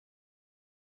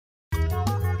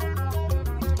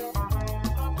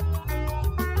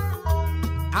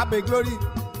abe glory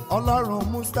Ọlọ́run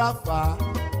Mustapha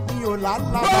ní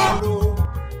olálàbàrò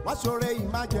wọ́n ṣoore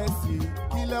emergency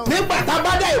kílẹ̀ o. nígbà tá a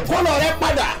bá dá ìkólọ rẹ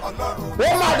padà ó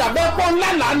máa dàbẹ́ pọ́ ńlá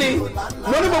lánì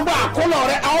mo ní gbogbo àkólọ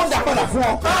rẹ a ó dà padà fún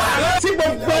ọ. tí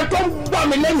gbogbo ẹ tó ń gbọ́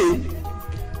mi lẹ́nìí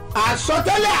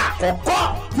àsọtẹ́lẹ̀ àkọ́kọ́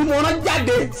tí mo rán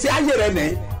jáde sí ayé rẹ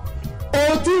nìyí o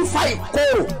ti ń fa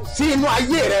ìkorò sí inú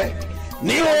ayé rẹ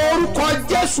ní orúkọ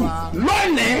Jésù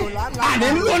lónìí àní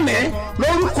lónìí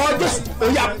lórúkọ Jésù ó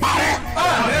yá parẹ́.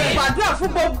 gbàdúrà fún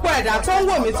gbogbo ẹ̀dá tó ń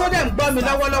wò mí tó dẹ̀ ń gbọ́ mi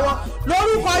lọ́wọ́lọ́wọ́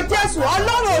lórúkọ Jésù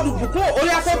Ọlọ́run olùbùkún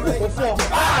orí afẹ́bùkún fún ọ.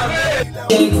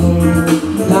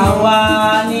 làwa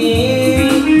ní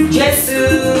Jésù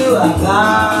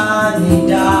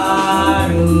àbánidárò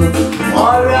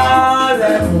ọ̀rọ̀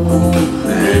rẹ̀ mú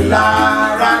mi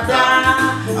lára dá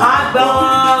àgbọ̀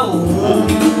òun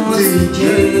ti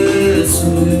Jésù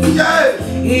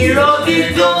ìró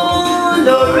dídùn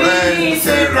lórí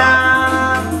ìṣẹ̀dá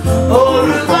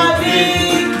orúkọ bí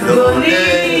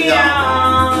lóníyà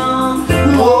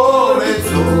mo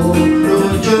retò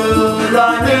lójú lọ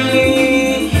ní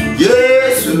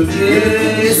Jésù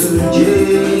Jésù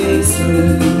Jésù.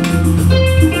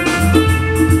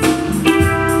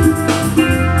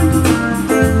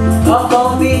 ọkọ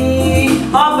mi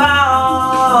ọba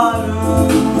ọ̀run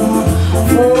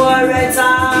fún ọrẹ tá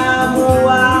a mú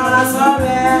wá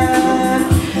sọ́rẹ́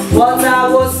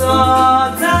wọ́tàwọ́sàn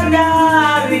tá a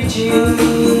dáríjì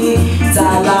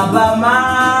tàlàbà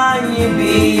máa yìn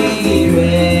bí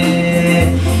rẹ̀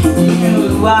yìn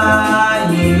Olúwa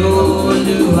yìn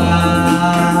Olúwa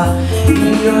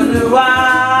yìn Olúwa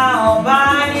ọba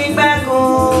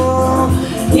nígbẹ̀kún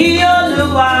yìn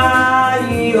Olúwa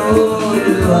yìn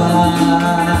Olúwa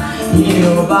yìn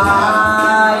ọba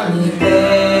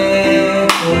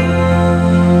nígbẹ̀kún.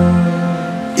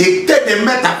 ìkéde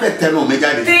mẹ́ta fẹ́ tẹnu mi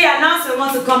jáde. Three announcements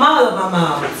want to come out of my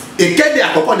mouth. ìkéde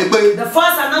àkọ́kọ́ ni pé. The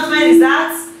first announcement is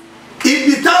that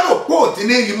ibi táwọn kò tí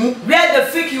ní imú. where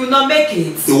the fig you will not make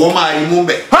it. ìwọ máa imú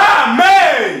bẹ̀.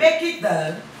 Amen. Make it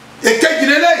there. èkejì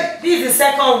lélẹ́yìn. This is the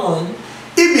second one.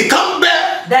 ibì kan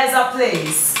bẹ́. There's a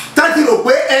place. táti rò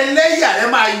pé ẹlẹ́yà rẹ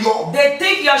máa yọ. They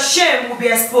think your shame will be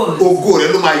exposed. ògo rẹ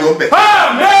ló máa yọ bẹ̀.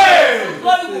 Amen.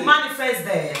 Glory will manifest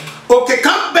there. òkè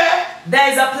kan bẹ́.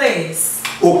 There is a place.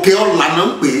 òkè ọ̀là náà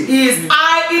ń pè é. Is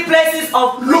high places of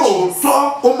riches. lóòótọ́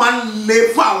ó máa ń le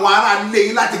fún àwọn ará ilé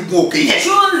yín láti gun òkè yẹn.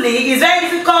 Truly, it's very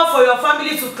difficult for your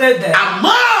family to clear them.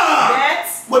 àmọ́ Yet,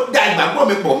 mo da ìgbàgbọ́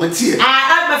mi pọ̀ mọ́ tiẹ̀. I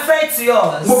add my faith to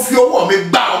yours. mo fi ọwọ́ mi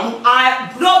gbá ọ mú. I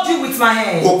blow you with my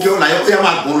hand. òkè ọ̀là yẹn ó yẹ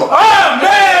máa gùn lọ.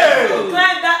 Amen.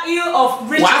 Climb that hill of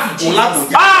wàá riches. gùn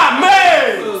lábòjá.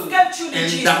 Amen. Get through the and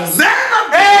Jesus. the venom.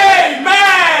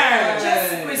 Amen.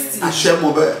 Jesus Christ. àṣẹ mo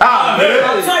bẹ́ẹ̀. Amen.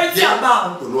 Authority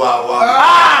abound. Olúwa wa.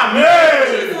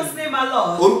 Amen. Jesus' name, my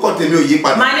Lord. orúkọ tèmi ò yí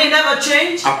padà. My name never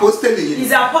changed. apostoli yìí.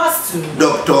 He's an apostle.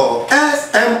 Dr.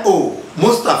 SMO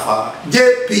Mustapha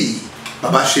JP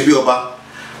Babasebioba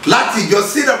láti ìjọ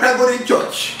Seed of Calvary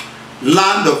Church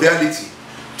Land of Reality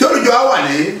tí olùjọ wà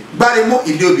ní Gbáremú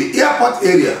Ìdíòbí airport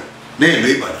area ní ìlú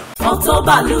Ìbàdàn.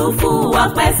 October ló fún wa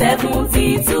pẹ́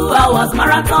 72 hours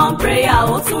marathon prayer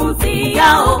ó tún ti yá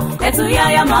o ẹ̀tún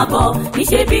yáyá máa bọ̀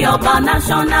Babasebioba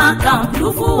national camp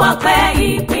ló fún wa pẹ́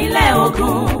ìpínlẹ̀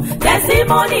Ògùn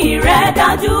testimony rẹ̀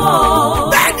dájú o.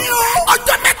 bẹ́ẹ̀ni o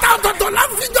ọjọ́ mẹ́ta ọ̀tọ̀ọ̀tọ̀ la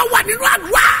fi jọ wà nínú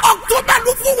àdúrà. October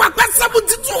ló fún wa pẹ́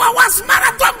 72 hours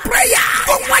marathon prayer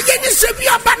ó wáyé ní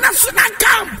Babasebioba national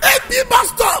camp ab bus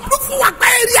stop ló fún wa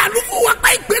pẹ́ area ló fún wa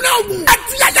pẹ́ ìpínlẹ̀ Ògùn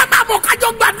ẹ̀tún yáyá máa bọ̀ kájọ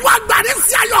gbàdúrà gbàdé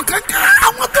sí ayọ̀ kankan.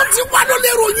 àwọn tó ti wá ló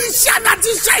lè ròyìn iṣẹ́ àná àti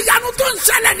iṣẹ́ ìyanu tó ń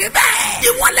ṣẹlẹ̀ níbẹ̀.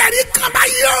 ìwọlẹ̀ rí kan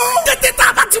báyìí o. tètè tá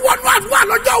a bá ti wọnú àdúrà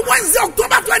lọ́jọ́ Wednesday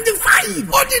October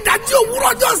 25. ó ní ìdájí òwúrọ̀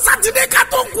ọjọ́ Sátidé ká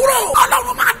tó kúrò.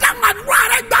 Ọlọ́run máa dá àdúrà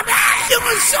rẹ̀ gbà bẹ́ẹ̀.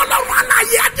 ìránṣẹ́ Ọlọ́run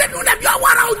aláyé adẹnulẹ̀ bí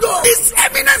ọwọ́ra òjò. His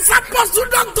Eminence Apostle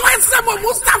Dr. SMO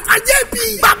Mustapha JP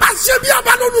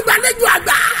Babasebioba lólùgbàlejò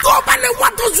àgbà. tó balẹ̀ wá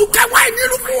tó sùn kẹwàá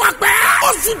ìnílù fún wa pẹ́.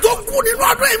 oṣù tó kù nínú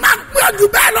ọdún yìí máa pé ọdún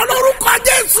bẹ́ẹ̀ lọ lórúkọ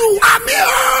Jésù. Àmín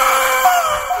o.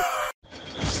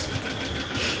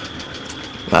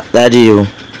 Dádì o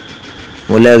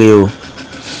mo lẹ́rìí o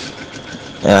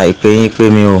ìpè yín pè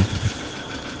mí o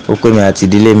ó pè mí àti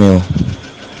ìdílé mi o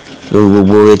lórí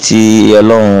gbogbo oore tí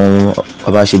Ọlọ́run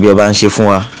Babasebioba ń ṣe fún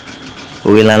wa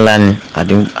oore ńláńlá ni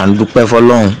àdúpẹ́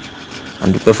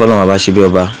fọ́lọ́run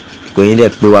Babasebioba ìpè yín dẹ̀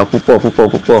pè wá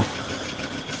púpọ̀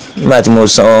nígbà tí mo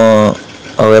san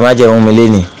ọ̀rẹ́ májẹ̀mú mi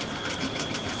lénìí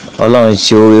Ọlọ́run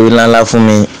ṣe oore ńláńlá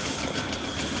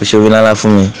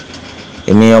fún mi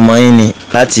èmi ọmọ yín ni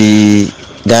láti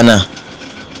Ghana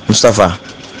Mustapha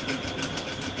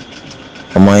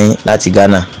ọmọ yín láti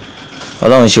Ghana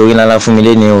Ọlọ́run ṣe orí ńláńlá fún mi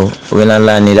lénìí o orí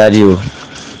ńláńlá ni dádì o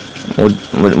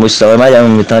mo sọ̀rọ̀ májàmú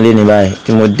mi tán lé ní báyìí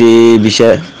tí mo dé ibi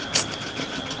iṣẹ́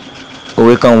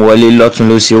owó kan wọlé lọ́tún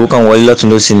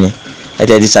lósì ni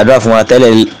ẹ̀tẹ̀ ti ṣàdúrà fún wa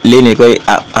tẹ́lẹ̀ lé ní pé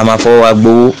a máa fọwọ́ wa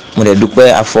gbowó mo dẹ̀ dúpẹ́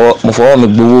mo fọwọ́ mi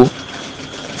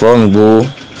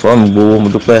gbowó mo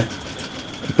dúpẹ́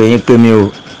pé yín pé mi ò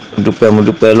mo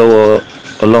dúpẹ́ lọ́wọ́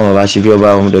Ọlọ́run Babasebioba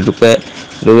mo dẹ̀ dúpẹ́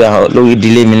lórí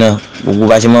ìdílé mi náà gbogbo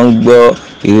bá ṣe máa ń gbọ́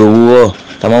ìró òwúrọ̀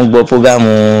tá máa ń gbọ́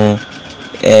prógámù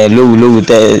lówù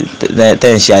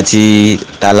tẹ́ ń ṣe àti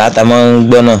tàlá tá máa ń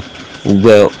gbọ́ náà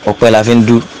gbogbo ọpẹ́ la fi ń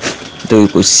dú nítorí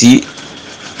kò sí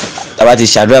tàbá ti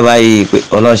ṣàdúrà báyìí pé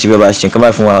Ọlọ́run ṣe bẹ́ẹ̀ bá ṣe nǹkan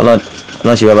báyìí fún wa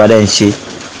Ọlọ́run ṣe bẹ́ẹ̀ bá dẹ́ ń ṣe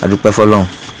àdúpẹ́ fọlọ́run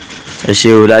ẹ ṣé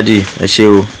o dádì ẹ ṣé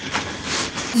o.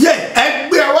 yẹ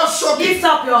ẹgbẹ́ ọwọ́ sókè Lift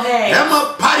up your head. ẹ máa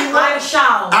pariwo I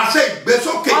shout. àṣẹ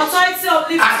ìgbésókè Authority of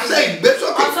lifting. àṣẹ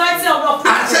ìgbésókè Authority of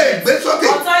uplifting. àṣẹ ìgbésókè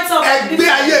Authority of ẹgbẹ́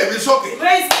ayé mi sókè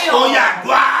Raise me up. oyà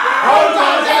gbà. orúkọ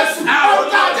Jésù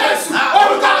orúkọ Jésù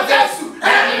orúkọ Jésù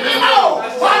ẹ̀mí mímọ́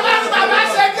Ọlọ́run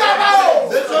Babasebioba o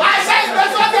àṣẹ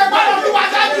ìgbésókè gbọ́dọ̀ ní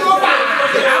wájà tí ó bá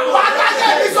wájà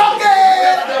mi sókè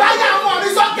báyà ọmọ mi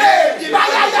sókè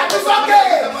báyà ìyá mi sókè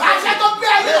àṣẹ tó gbé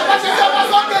ayé Babasebioba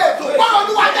sókè gbọ́dọ̀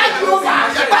ní wájà tí ó bá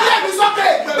báyà mi sókè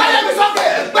báyà mi sókè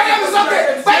báyà mi sókè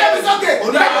báyà mi sókè.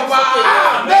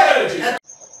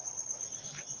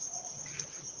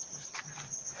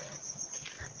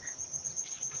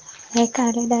 Ẹ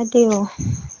káalẹ́ dádì o.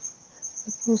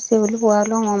 Mo ṣe Olúwa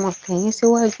Ọlọ́run ọmọ kẹ̀yìn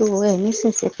síwájú ẹ̀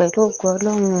nísinsìnyí pẹ̀lú ògo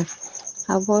Ọlọ́run.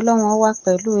 Ààbò Ọlọ́run wà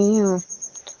pẹ̀lú yín o.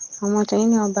 Ọmọ tẹ̀yìn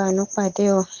ní ọba àánú pàdé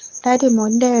o. Dádì mo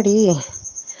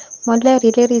lẹ́rìí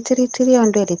lérí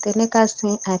 300 tẹ́níkà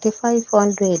sin àti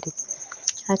 500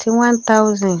 àti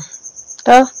 1000.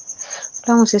 Tọ́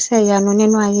Ọlọ́run ṣiṣẹ́ ìyanu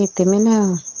nínú ayé tèmi náà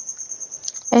o.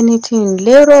 Ẹni tí ń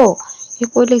lérò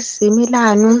ipò lè ṣe mí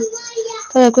láàánú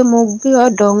tó yẹ pé mo gbé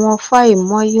ọ̀dọ̀ wọn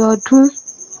fáìmọye ọdún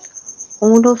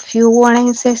òun ló fi owó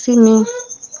ránṣẹ́ sí mi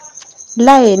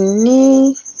láì ní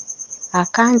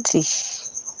àkáǹtì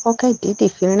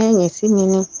ọ̀kẹ́dẹ́dẹ́ fi rẹ́yìn sí mi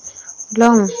ni.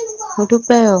 Ọlọ́run mo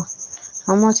dúpẹ́ o.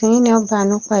 Ọmọ tí yín ní ọba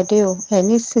àánú pàdé o ẹ̀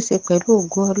ní ṣìṣe pẹ̀lú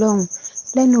ògo Ọlọ́run.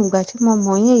 Lẹ́nu ìgbà tí mo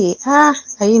mọ̀ yín yìí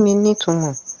ayé mi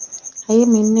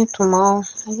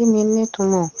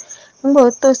nítumọ̀ nígbà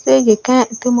tó stage kan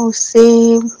tí mo ṣe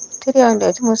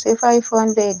 300 tí mo ṣe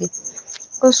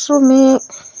 500 ó sú mi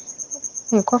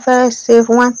nǹkan fẹ́ ṣe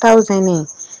 1000 ni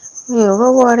mi ò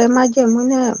rówó rẹ májẹ̀mú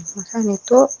náà mo sani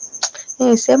tó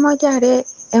ṣe mọ́jàre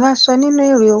ẹ wá sọ nínú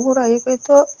èrè òwúrọ̀ yìí pé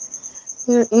tó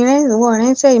ìwọ̀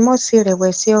ránṣẹ́ yìí mọ̀ sí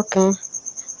rẹ̀wẹ̀sì ọkàn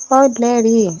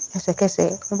ọ̀dẹ́rì ẹsẹ̀kẹsẹ̀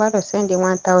mo bá lọ sẹ́ndì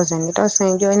 1000 lọ́sàn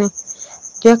ìjọ ní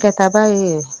ìjọ kẹta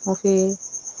báyìí mo fi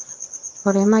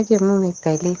ọrẹ májẹ̀mú mi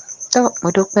tẹ̀lé tó mo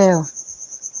dúpẹ́ o.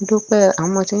 Dúpẹ́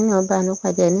àwọn tí ní ọba àánú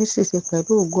pàdé nísinsìnyí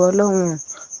pẹ̀lú ògo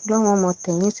Ọlọ́run ọmọ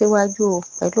tẹ̀yìn síwájú o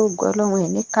pẹ̀lú ògo Ọlọ́run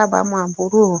ẹ̀ ní kábàámọ̀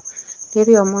àbúrò o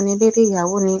lérí ọmọ ni lérí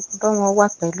ìyàwó ni Ọlọ́run wà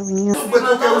pẹ̀lú yín.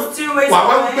 wà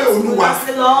wá gbé Olúwa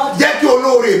jẹ́ kí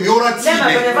olóore mi ó rántí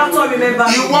mi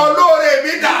ìwọ olóore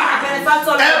mi dà ẹ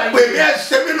pè mí ẹ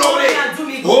ṣe mí lóore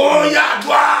ó yá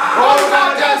dùá. orúkọ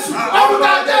Jésù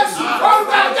orúkọ Jésù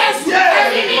orúkọ Jésù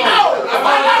ẹ̀mí mímọ́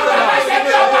Ọlọ́run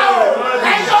Babasebioba o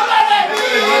ẹ̀yin olóore mi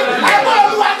ẹ̀gbọ́n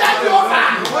Olúwa jáde òfà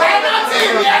ẹ̀nà tí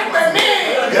mi ẹ pè mí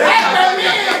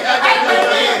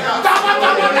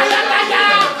tọmọtọmọ tayátayá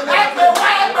ẹ pè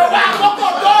wá àkókò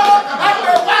tó ẹ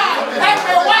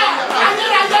pè wá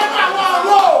ayérayé nù àwọn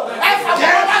ọ̀rọ̀ ẹ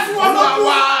fàwọn wá sí wọn lójú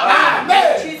àmín.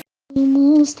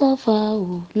 Mustapha ò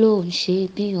ló ń ṣe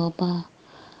bí ọba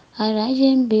aráyé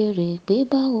ń béèrè pé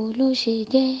báwo ló ṣe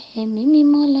jẹ́ ẹ̀mí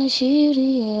mímọ́ láṣírí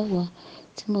ẹwà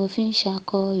tí mo fi ń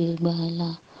ṣakọ ìgbàlà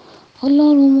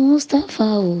Ọlọ́run Mustapha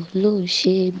ò ló ń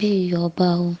ṣe bí ọba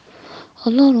o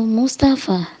Ọlọ́run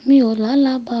Mustapha mi ò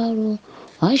lálábàárò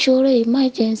wàá ṣoore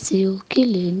emergency o kí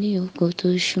lè ní oko tó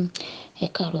ṣú ẹ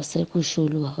káàárọ̀ sẹ́kù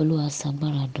ṣolúwa Olúwa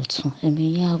ṣàgbára dọ̀tun ẹ̀mí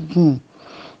yá gùn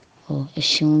ẹ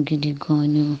ṣeun gidi gan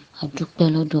ni o àdúpẹ́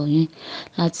lọ́dọ̀ yín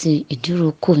láti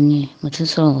ìdíròkò ni mo ti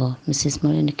sọ̀rọ̀ Mrs.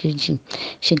 Morenikeji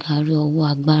ṣe gàrí ọwọ́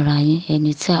agbára yín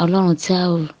ẹni tí Ọlọ́run tí a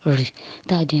rí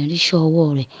tá a dẹ̀ ń ríṣẹ́ ọwọ́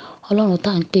rẹ̀ Ọlọ́run tá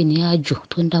à ń pè ní àjò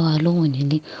tó ń dá wa lóhùn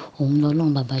nílé òun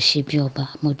lọ́lọ́run Babasebioba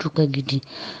mo dúpẹ́ gidi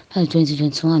láti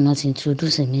 2021 náà ti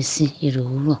introduce mi sí ìrè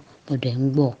òwúrọ̀ mo dẹ̀ ń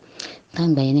gbọ́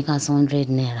táǹgbà yẹn ní ká san 100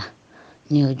 naira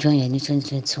ní ọjọ́ yẹn ní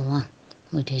 2021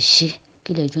 mo dẹ̀ ṣe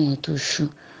kí lẹ́jọ́ yẹn tó ṣú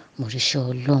mo rí iṣẹ́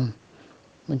Ọlọ́run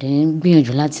mo dẹ̀ ń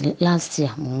gbìyànjú láti last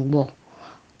year mo ń gbọ́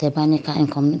tẹ bá ní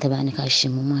ká ṣe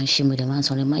mo máa ń ṣe mo dẹ̀ máa ń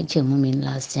sọ ọ́ má jẹ̀mú mi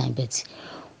last year bẹ̀tì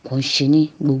kò ń ṣe ní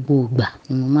gbogbo ìgbà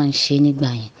ni mo máa ń ṣe nígbà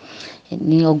yẹn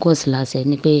ní August last year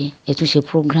ni pé ẹ tún ṣe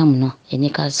program náà ẹ ní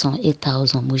ká san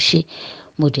 8000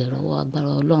 mo dẹ̀ rọ́wọ́ agbára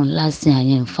ọlọ́run láti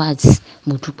àyẹ̀ in fact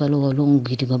mo dúpẹ́ lọ́wọ́ ọlọ́run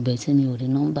gidi gan bẹ́ẹ̀ tí mi ò rí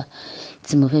nọ́mbà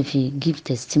tí mo fẹ́ fi give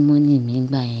testimony mi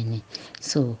gbà yẹn ni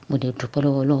so mo dẹ̀ dúpẹ́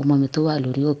lọ́wọ́ ọlọ́run ọmọ mi tó wà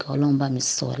lórí òkè ọlọ́run bá mi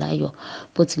sọ láyọ̀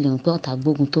bó tilẹ̀ ń pẹ́ ọ̀tá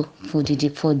gbógun tó fún dídí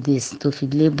 4 days tó fi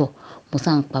labour mo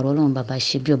sáà ń parọ́ ọlọ́run bàbá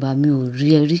ṣe bí ọba mi ò rí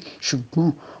ẹ rí ṣùgbọ́n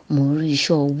mo rí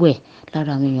iṣẹ́ ọwọ́ ẹ̀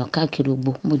lára àwọn èèyàn káàkiri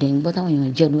gbogbo mo dẹ̀ ń gbọ́ táwọn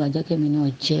èèyàn jẹ́ olúwa jẹ́ kẹ́mi náà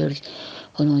jẹ́rìí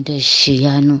ọlọ́run dẹ̀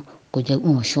ṣèyanu kò jẹ́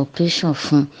wọn ṣe operation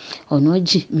fún ọ̀nà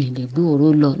jì mi lè gbé òró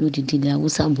lọ lódìdí ilẹ̀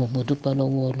haúsá bọ̀ mo dúpẹ́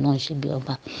lọ́wọ́ ọlọ́run ṣe bí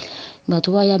ọba ìgbà tó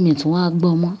wáyà mi tún wá gbọ́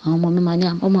ọmọ àwọn ọmọ mi máa ní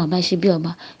ọmọ àbá ṣe bí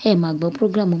ọba máa gbọ́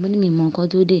program mo ní mi mọ nǹkan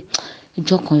tó dé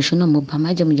ìjọ kan ìṣú náà mo bá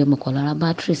májèmọ̀jẹ̀mọ̀ kọ̀ lára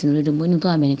bátìrì sínú rédíò mo ní tó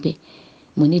àbẹ̀ni pé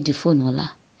mo ní di fóònù ọ̀la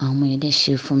àwọn ọmọ yẹn dẹ̀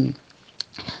ṣe fún mi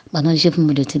gbàdán ṣe fún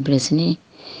mi dẹ̀ ti bẹ̀rẹ̀ sí ní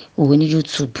òwe ní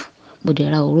YouTube mo dẹ̀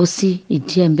ra òró sí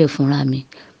ìdí ẹ̀ ń bẹ̀ fúnra mi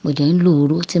mo dẹ̀ ń lo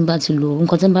òró tí n bá ti lo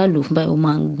nǹkan tí n bá lò fún báyìí ó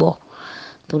máa ń gbọ́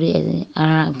torí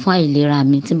ara fún àìlera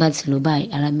mi tí n bá ti lò báyìí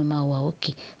ara mi máa wà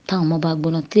òkè táwọn ọmọ bá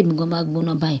gbóná tèmi gan bá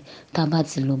gbóná báyìí tá a bá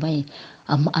ti lò báyìí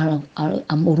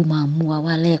òru máa mú wa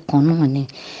wá lẹ́ẹ̀kan náà ni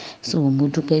so mo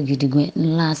dúpẹ́ gidi gan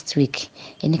last week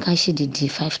ẹni ká ṣe dìde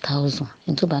 5,000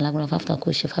 ẹni tó bá lágbára 5,000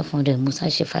 kó ṣe 500 musa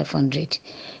ṣe 500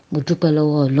 mo dúpẹ́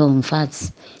lọ́wọ́ ọlọ́run fat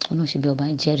ọlọ́run ṣe bí ọba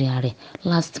ń jẹ́rìí ààrẹ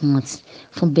last month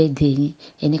fún birthday yín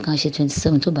ẹni ká ṣe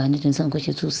 27 tó bá ní 27 kó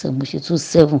ṣe 27 mo ṣe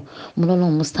 27 mo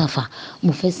lọ́lọ́run Mustapha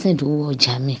mo fẹ́ send owó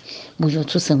ọjà mi mo yọ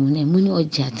 27 náà mo ní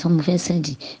ọjà tí mo fẹ́ send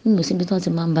mi ò síbi tí wọ́n ti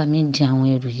máa ń bá mi di àwọn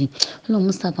ẹrù yìí ọlọ́run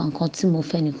Mustapha nǹkan tí mo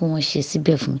fẹ́ ni kí wọ́n ṣe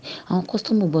síbẹ̀ fún mi àwọn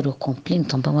customer gbọ́dọ̀ complain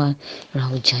tán bá wá ra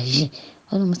ọjà yìí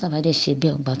ọlọ́run Mustapha dẹ̀ ṣe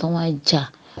bẹ́ẹ̀ ọgbà tán wá jà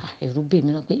ẹ̀rù bè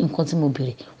mí lọ pé nǹkan tí mo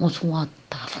béèrè wọ́n tún wá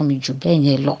tà fún mi jù bẹ́ẹ̀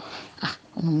yẹn lọ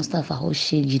ọlọ́run Mustapha ó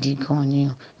ṣe gidi gan ni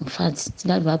o in fact tí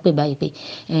dáàbò bá pè báyìí pé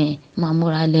máa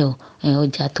múra lẹ́ o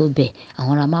ọjà tó bẹ̀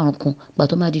àwọn ra 5 kun gbà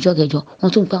tó máa di ọjọ́ kẹjọ wọ́n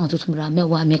tún gbà àwọn tó tún ra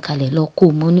 10 mi kalẹ̀ lọ kó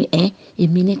mo ní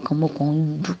èmi nìkan mo kàn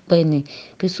ń dúpẹ́ ni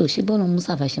pé so ṣé bọ́ọ̀lù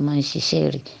Mustapha ṣe máa ń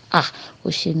ṣiṣẹ́ rí ó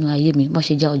ṣe nu ayé mi wọ́n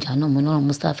ṣe já ọjà náà mo ní ọ̀rọ̀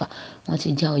Mustapha wọ́n ti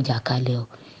já ọjà kalẹ̀ o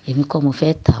èmi kọ́ mo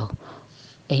fẹ́ tà o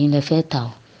ẹ̀yin lẹ fẹ́ tà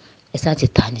o ẹ sá ti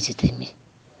tà ní ti tèmi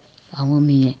àwọn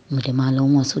omi yẹn mo dẹ̀ máa lọ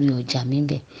wọ́n sórí ọjà mi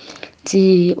bẹ̀ tí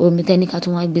omi tẹ́níkà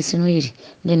tún wá gbé sínú èrè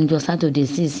lẹ́nu ọjọ́ Saturday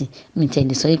 6 mi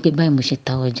tẹ̀lé sọ pé báyìí mo ṣe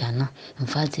ta ọjà náà in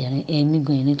fact ẹ̀mí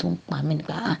gan ẹni tó ń pa mí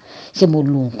nípa ṣé mo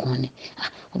lo nǹkan ni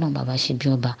ọlọ́run bàbá ṣe bí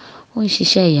ọba ó ń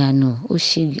ṣiṣẹ́ ìyanu ó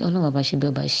ṣe ọlọ́run bàbá ṣe bí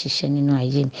ọba ṣiṣẹ́ nínú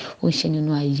ayé mi ó ń ṣe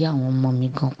nínú ayé àwọn ọmọ mi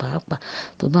gan pàápàá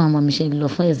tó bá àwọn ọmọ mi ṣe lọ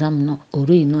fún exam náà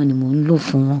òró yìí náà ni mò ń lò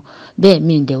fún wọn bẹ́ẹ̀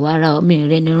mi ìdẹ̀ wá ra mi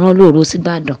rẹni rán lóòró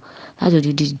síbàdàn láti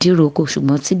òdìdí díròkò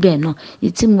ṣùgbọ́n síbẹ̀ náà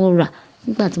tí mo rà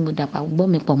nígbà tí mo dàpọ̀ gbọ́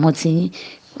mi pọ̀ mọ́ ti yín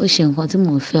ó ṣe nǹkan tí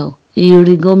mò ń fẹ́ o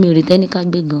ìrì gan mi rí tẹ́níkà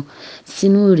gbé gan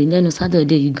sínú ìrì lẹ́nu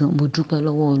Saturday yìí gan mo dúpẹ́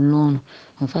lọ́wọ́ ọlọ́run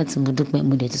in fact mo dúpẹ́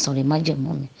mo dẹ̀ ti sọ̀rọ̀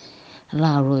májẹ̀mọ́ mi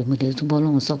láàárọ̀ mo dẹ̀ túbọ̀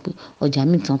ọlọ́run sọ pé ọjà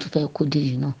mi tán tó fẹ́ kó dé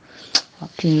yìí náà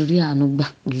kí n rí àánú gbà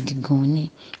gidi gan ní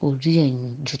orí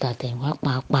ẹ̀yìn ju tàtẹ̀wá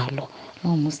pàápàá lọ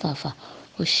wọn Mustapha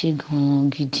ó ṣe gan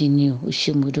gidi ni o ó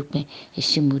ṣe mo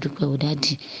dúpẹ́ ó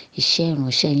dádì iṣẹ́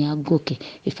ìránṣẹ́ yín á gòkè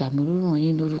ìfàmìlóràn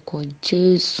yín lórúkọ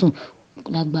Jésù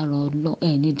lágbára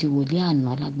Ọlọ́run ní di wòlíì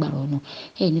àná lágbára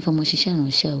Ọlọ́run ní fọmọ ṣiṣẹ́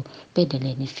ìránṣẹ́ o bẹ́ẹ̀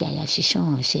dẹ̀lẹ̀ ní fi àyà ṣiṣẹ́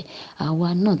ìránṣẹ́ àwa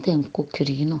náà tẹ̀ ń kó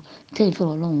kiri yìí náà tẹ̀ ń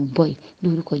fọ̀rọ̀ Ọlọ́run bọ̀ yìí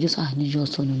lórúkọ Jésù àníjọ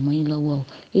sọnù mọ́ yín lọ́wọ́ o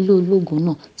ilé ológun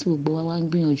náà tí gbogbo wa wá ń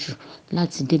gbìyànjú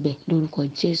láti débẹ̀ lórúkọ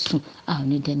Jésù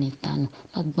àní dẹni ìtanù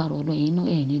lágbára Ọlọ́run yìí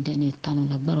náà ní dẹni ìtanù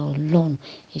lágbára Ọlọ́run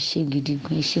ẹ ṣé gidi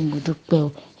gan ẹ ṣé mo dúpẹ́ o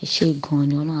ẹ ṣé gan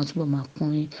ni Ọlọ́run àtúbọ̀ máa kún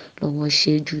yín lọ́wọ́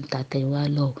ṣe ju tàtẹ̀wá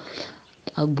lọ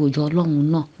agbòjọ Ọlọ́run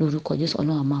náà lórúkọ Jésù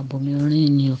Ọlọ́run máa bomi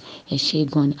rin ni o ẹ ṣé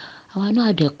gan ni àwa náà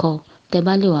àdẹ̀kọ tẹ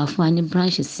bá lè wá fún wa ní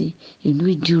branch sí ìlú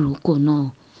Ìdíròkò náà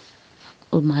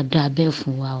ó máa dá bẹ́ẹ̀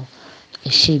fún wa o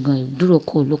ẹ ṣé gan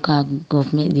Ìdíròkò local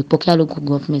government Ìpókíà local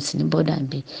government ní bọ́dà ń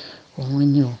bẹ òun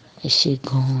ni o ẹ ṣé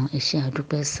gan ẹ ṣé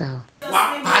àdúpẹ́ sá o. wà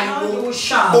á pariwo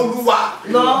Olúwa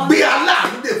gbé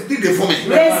aláàánú dìde fún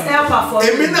mi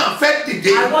èmi náà fẹ́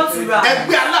dìde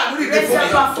ẹgbẹ́ aláàánú dìde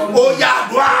fún mi ó yá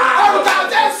àdúrà. orúkọ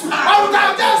Jésù orúkọ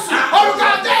Jésù orúkọ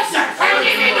Jésù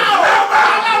ẹ̀yin nínú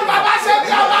Ọlọ́run bàbá ṣe bí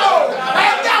ọba o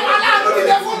ẹgbẹ́ àwọn aláàánú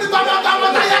dìde fún mi tọmọtọmọ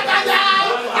tayátayá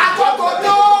àkókò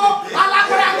tó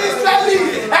alágbára ní Ísírẹ́lì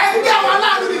ẹgbẹ́ àwọn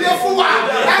aláàánú dìde fún wa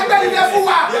ẹgbẹ́ dìde fún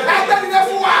wa ẹgbẹ́ dìde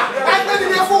fún wa ẹgbẹ́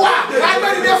dìde fún wa ẹgbẹ́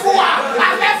dìde fún wa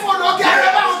alẹ́ fọ̀nà ọ̀gá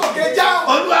ẹ̀rẹ́ báwọn tòkè já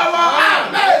Olúwa wa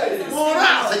amen. mo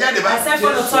rán àṣẹjáde bá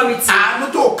àánú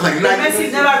tó kàn yín láyé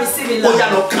ó yá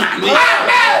lọ kàn án ní.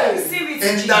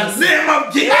 in the name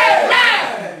of Jesus.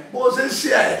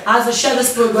 As I share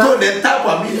this program, you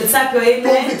type your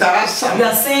amen. You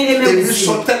are saying amen with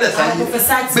you. I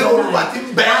prophesy to you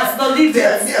as the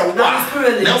leaders and the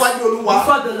spirit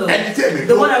before the Lord.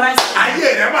 The one that rises.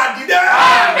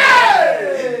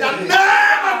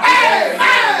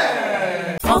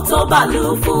 bàálù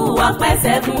fún wa pẹ́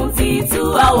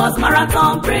 72 hours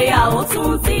marathon prayer ó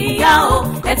tún ti yá o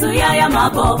ẹ̀tún yáyá máa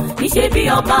bọ̀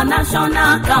Babasebioba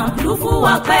national camp ló fún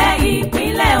wa pẹ́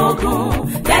ìpínlẹ̀ Ògùn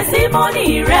tẹsímọ́nì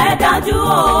rẹ̀ dájú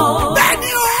o. bẹ́ẹ̀ni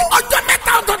o ọjọ́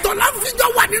mẹ́ta ọ̀tọ̀ọ̀tọ̀ la fi jọ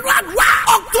wà nínú àdúrà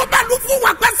October ló fún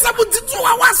wa pẹ́ 72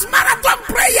 hours marathon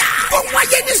prayer tó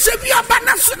wáyé ní Babasebioba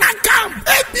national camp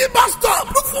AB bus stop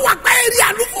ló fún wa pẹ́ area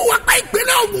ló fún wa pẹ́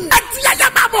ìpínlẹ̀ Ògùn ẹ̀tún yáyá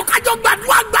máa bọ̀ kájọ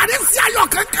gbàdúrà gbàdé sí ayọ̀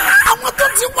kankan àwọn tó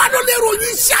ti wá ló lè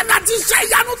ròyìn iṣẹ́ àná àti iṣẹ́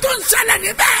ìyanu tó ń ṣẹlẹ̀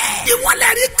níbẹ̀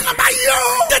ìwọlẹ̀ rí kan báyìí o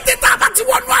tètè tá a bá ti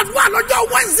wọnú àdúrà lọ́jọ́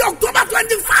Wednesday October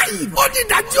 25 ó ní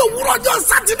ìdájí òwúrọ̀ ọjọ́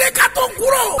Sátidé ká tó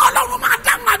kúrò Ọlọ́run máa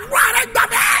dá àdúrà rẹ̀ gbà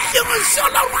bẹ́ẹ̀ ìránṣẹ́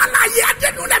Ọlọ́run aláyé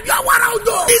adẹnulẹ̀ bí ọwọ́ra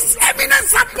òjò His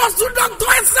Eminence Apostle Dr.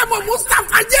 S.M.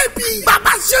 Mustapha J.P.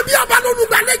 Babasebioba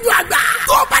lólùgbàlejò àgbà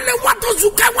tó bá lè wá tó oṣù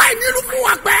kẹwàá yìí nílùú fún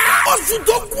wa pẹ́ oṣù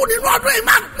tó kù nínú ọdún yìí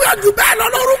máa ń pè jù bẹ́ẹ̀ lọ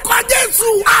lórúkọ Jésù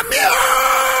àmín o.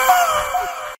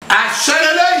 àṣẹ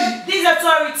lélẹ́yìí. This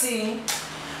authority.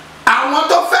 àwọn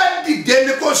tó fẹ́ dìde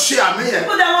ni kò ṣe àmì yẹn.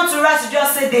 People that want to rise to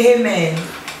just say the amen.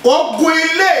 ogun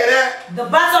ilé rẹ. The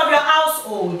battle of your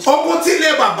household. ogun tí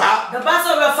ilé bàbá. The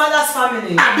battle of your father's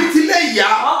family. àbí tí ilé ìyá.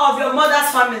 Or of your mother's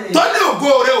family. tó ní ògo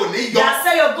rẹ ò ní yọ. That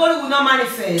say your glory will not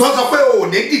manifest. tó sọ pé o ò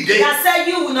ní dìde. That say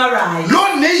you will not rise.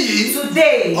 lónìí yìí.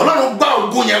 Today. Ọlọ́run gbá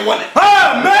ogun yẹn wọlé.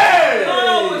 Amen.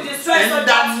 God will destroy in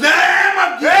the name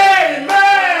of Jesus.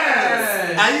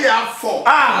 Amen. ayé afọ.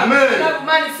 Amen.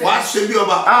 wàá ṣe bí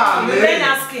ọba. Amen. Rain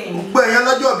as king. gbẹ yẹn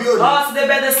lọ́jọ́ bí òní. Also the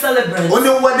birthday celebrants. ó ní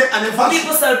wedding anniversary.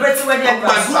 People celebrating wedding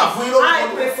anniversary. gbàdúrà fún yín lórúkọ.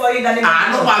 I pray for you that they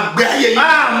àánú máa gbé ayé yín.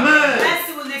 Amen.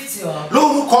 Mercy will lift you up.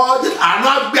 lórúkọ àánú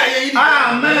á gbé ayé yín.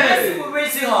 Amen. Mercy will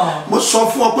raise you up. mo sọ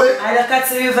fún ọ pé. I look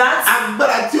at you that.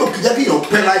 agbára tí o kì í jẹ́ kí yóò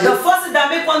pẹ́ láyé. The forces that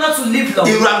make one not to live long.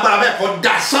 irú agbára bẹ́ẹ̀ kọ́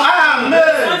dasán.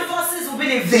 Amen. One forces will be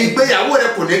in vain. ìgbéyàwó rẹ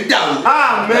kò ní dàrú.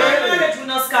 Amen. Your marriage will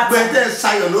not scatter. gbẹ̀dẹ̀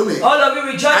sayọ̀ lónìí. All of you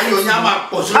rejoice. ayọ̀ yẹn á máa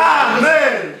pọ̀ sí.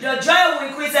 Amen. Your joy will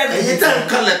increase every day. èyí tẹ̀ ń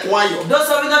kan lẹ̀kùn ayọ̀. Those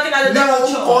of you knocking at the door of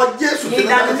joy. ní orúkọ Jésù in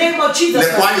the name of Jesus.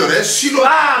 lẹ̀kùn ayọ̀ rẹ ṣí lọ.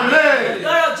 Amen. The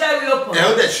door of joy will open. ẹ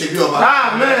ó dẹ̀ ṣe bí ọba.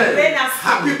 Amen.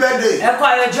 Happy birthday. ẹ kọ́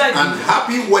ayọ̀ joy. and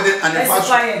happy wedding anniversary. ẹ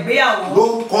sì kọ́ ayọ̀ ìgbéyàwó.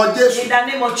 lórúkọ Jésù. in the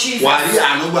name of Jesus. wà á rí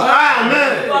àánú gbà.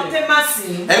 Amen. Obtain mercy.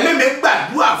 ẹ̀mí mi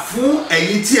gbàdúrà fún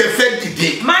ẹ̀yin tí ẹ fẹ́ dìde.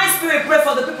 My spirit pray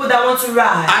for the people that want to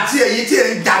rise. àti ẹ̀yin tí ẹ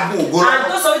ń jagun ògo lọ.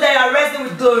 and those of you that are resting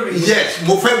with glory. yes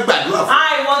mo fẹ́ gbàdúrà fún.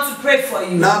 I want to pray for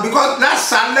you. na because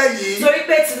lásàálẹ̀ yìí. torí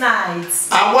pé tonight.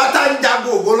 àwa tá ń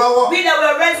jagun ògo lọ́wọ́. we that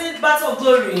were resting in the battle of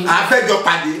glory. a fẹ́ jọ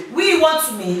pàdé. we want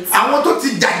to meet. àwọn tó ti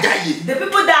jàjàyè. the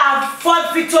people that have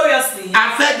fought victoriously. a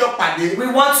fẹ́ jọ pàdé. we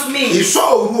want to meet. ìṣọ́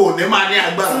òru òní máa ní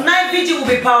agbára. tonight vigil will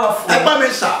be powerful. ẹ bá mi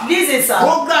sà. listen sir.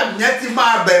 program yẹn ti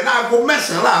máa bẹ̀rẹ̀ láago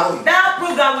 9 láàárọ̀. that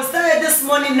program will start this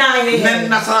morning 9 a.m. ní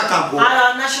national camp. at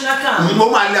our national camp. mo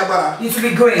máa ní agbára. it will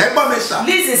be great. ẹ bá mi sà.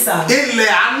 listen sir. ilẹ̀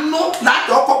àánú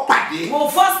láti ọkọ̀ pàdé. we will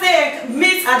first day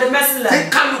meet at the mercy line. tí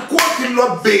kálukú ó ti lọ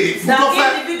béèrè fún tó fẹ́.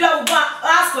 that individual will go and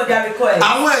ask for their request.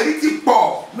 àwọn ẹ̀rí ti pọ̀.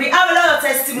 we have a lot of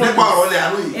testimonies. nípa ọ̀rọ̀ ilẹ̀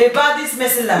àánú yìí. about this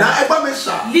mercy line. na ẹ bá mi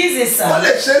sà. listen sir. wọ́n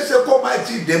lè ṣe é ṣe kó máa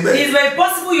ti débẹ̀. it is very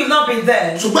possible you not been there.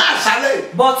 ṣùgbọ́n àṣálẹ̀.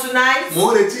 but tonight.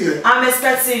 mo ń retí rẹ. I'm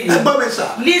expecting you. ẹ bá mi sà.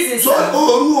 listen sir. so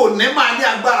òru òní máa ní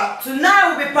agbára. tonight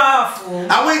will be powerful.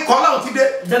 àwọn ikọ̀ ọlọ́run ti dé.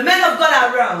 the men of God are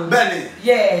around. bẹ́ẹ̀ni.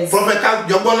 yes. Prọfẹ̀tà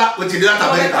Jọgbọ́lá o ti dé láti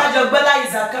Amẹ́ríkà. Prọfẹ̀tà Jọgbọ́lá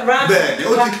is around. bẹ́ẹ̀ni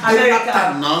o ti dé láti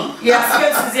àná. yes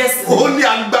yes yes. ó ní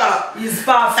agbára. is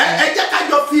powerful. ẹ jẹ́ ká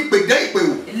jọ fi ìpè dé ìpè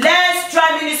wò. let's try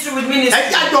ministry with ministry. ẹ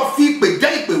jẹ́ ká jọ fi ìpè dé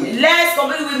ìpè wò. let's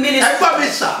complete with ministry. ẹ gbọ́ mi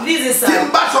sà. listen sir. tí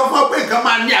n bá sọ fún ọ pé nǹkan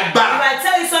máa ní agbára. if I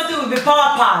tell you something will be power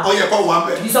packed. ó yẹ kó wà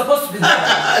bẹ́ẹ̀. you supposed to be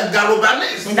there.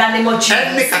 Garobanes. in the name of Jesus.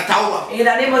 ẹni kàtà wà. in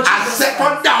the name of Jesus.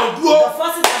 àṣekọ̀dà òdúró. the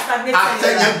forces that stagnate.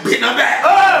 àṣeyẹn gbiná bẹ́ẹ̀.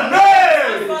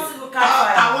 amen. the forces will catch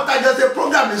fire. àwọn tá a jẹ ṣe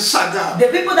program ní Ṣàgá. the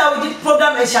people that we did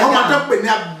program in Ṣàgá. wọ́n máa tẹ́ pè ní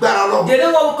agbára lọ. they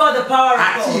know what we call the power of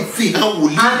God. àti ìfihàn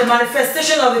wòlíì. and the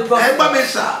manifestation of the prophet. ẹ gbọ́ mi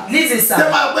sà. listen sir.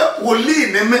 ṣé máa pẹ́ wòlíì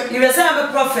ní mi. if you say I'm a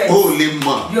prophet. o ò lè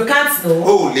mọ̀. you can't know.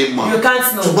 o ò lè mọ̀. you can't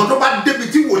know. ṣùgbọ́n tó bá débi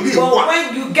tí wòlíì wà. but when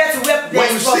you get to where there when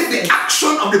you is see the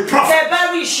action of the prophet. tẹ bá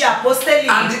rí iṣẹ́ apostoli.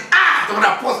 and the act of the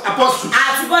apostles.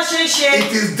 àti bó ṣe ń ṣe.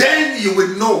 it is then you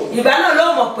will know. ìgbà náà ló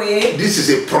mọ̀ pé. this is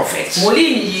a prophet. wòlíì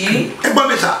nìyí. ẹ gbọ́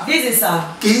mi sà. this is sir.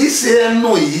 kì í ṣe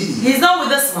ẹnu yìí. he is not with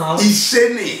this mouth. ìṣe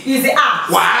ni. he is the act.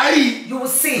 wàá rí. you will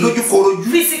see.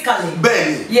 lójúkorojú. physically.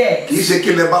 bẹ́ẹ̀ni. yes. kì í ṣe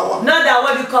kí lè bá wa. not that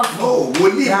where you come from. no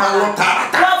wòlíì máa lọ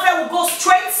tààràtà. prophet will go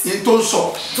straight. ní tó ń sọ.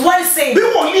 to what he is saying. bí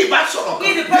wòlíì bá sọ̀rọ̀ kan.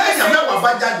 if the prophet bẹ́ẹ̀ mẹ́wàá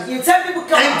bá jáde. you tell people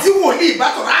come ẹni out. tí wòlíì bá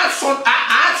sọ̀rọ̀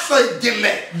á sọ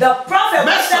ìjìnlẹ̀. the prophet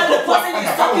will tell the person he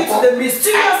is talking to the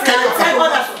mysterious and tell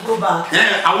others to go back.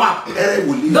 àwọn àpẹẹrẹ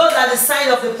wòlíì. Those are the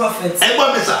signs of the prophets. ẹgbọ́n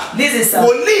mi sà. Listen, sir.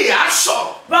 wòlíì aṣọ.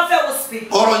 Prophet will speak.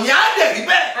 ọ̀rọ̀ yẹn á dẹ̀ rí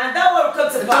bẹ́ẹ̀. And that will come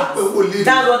to pass.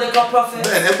 That's what they call prophet.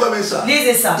 bẹ́ẹ̀ ẹgbọ́n mi sà.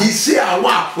 Listen, sir. iṣẹ́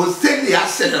àwọn àpòstélì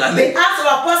àṣẹlẹ̀ The lálẹ́. acts of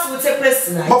apostle will take place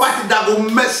tonight. bọ́ bá ti dago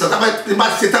mẹ́sàn-án tábà ti bá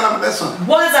ṣe tán láti mẹ́sàn-án.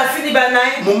 Once I finish by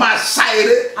 9, mo máa sá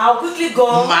eré. I'll quickly go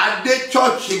màá dé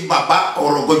chọ́ọ̀chì bàbá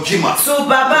ọ̀rọ̀gọ́jìmá. to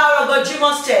Baba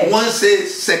Rogojimon's church. wọ́n ṣe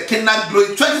Shekinah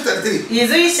Glory 2023. He's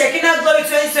doing Shekinah Glory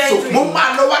so 2023. mo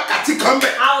máa lọ wákàtí kan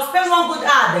bẹ̀. I'll spend one good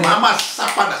hour there. màá máa sá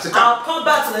padà sí ká. I'll come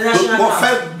back to the national mo camp.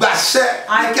 fẹ́ gbàṣẹ́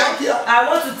ní kíákíá. I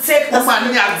want to take ó máa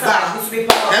ní agbára. This will be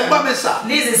powerful. ẹgbọ́n mi sà.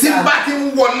 Listen, tí sir. bá ti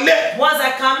ń wọlé Once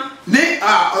I come ní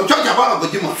chọ́ọ̀chì bàbá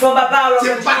ọ̀rọ̀gọ́jìmá. from Baba tí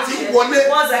bá ti ń wọlé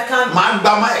once I come, màá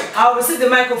gba máì. I'll receive the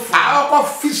microphone. àwọn kọ́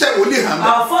fiṣẹ́ wòlíì hàn mí.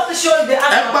 I'll first show you the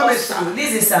act of ẹgbọ́n mi sà. apostle.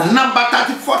 Listen, sir. number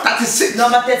 34-36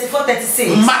 Number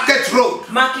 34-36. Market Road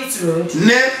Market Road.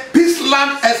 ní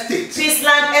Peaceland Estate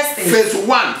Peaceland Estate. phase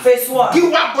 1 Phase 1.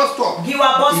 Giwa bus stop Giwa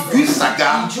bus stop. Ìjú Ìsàgà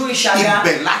Ìjú Ìsàgà.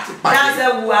 ibẹ̀ láti That's pàdé.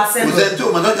 where we will assemble. kò sẹ́ni tí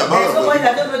o mọ̀ lọ́jà bá There's nobody ọ̀rọ̀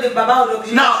that don't know the Baba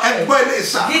Ologi. now ẹgbọ́ ilé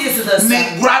ìsà This is to the ní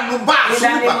side. granulba In the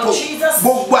name àsùnwìpàkó of Jesus.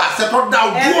 gbogbo àṣetọ́ dá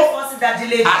Every ojú person that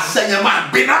delayed àṣẹyẹn máa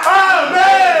gbiná.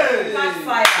 catch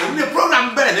fire. òun ni program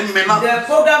bẹ̀rẹ̀ ní mímọ́. The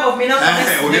program of Mina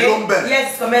òní ló ń bẹ̀rẹ̀ yes,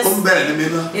 ó ń commence. bẹ̀rẹ̀ ní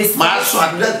mímọ́. It's màá sọ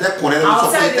àdírẹ́sì ẹ̀kúnrẹ́ ló sọ I'll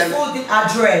fún tell you the ìtẹ́lẹ̀. full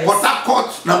address. Port Harcourt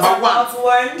number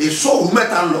 1 èso òru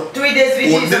mẹ́ta ń lọ. 3 days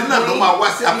vigil. òní náà ló máa wá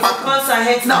sí apá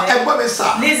kan. now ẹgbọ́n mi sà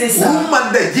Listen, sir. woman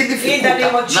dẹ̀ jí ní In the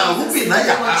name fìkúta of Jesus. náà rúbì náà In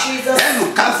the yà name á of Jesus. ẹnu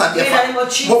kánsà In the jẹfà name of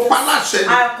Jesus. mo pa láṣẹ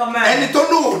I command. ni ẹni tó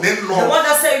lóò ní The lọ one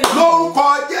that said lórúkọ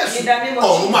In Jésù the name of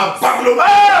ọ̀run Jesus. máa bá ló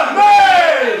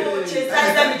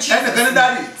ẹnìkan ní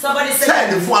dáàdì Somebody sẹ́ẹ̀dì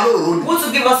said, fún alóró ni who to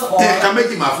give us all? nǹkan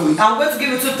méjì máa fún yín I'm going to give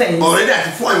you 2 things. ọ̀rẹ́dì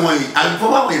àti fún ẹ̀wọ̀n yìí àti fún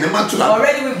àwọn èèyàn máa ń tura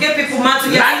Already we've given people mantle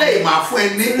lálẹ́ yìí yesterday. máa fún ẹ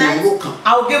ní Tonight, òróró kan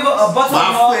I'll give you a bottle máa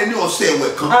of fún ẹ oil ní ọṣẹ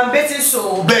ẹ̀wẹ̀ kan and bathing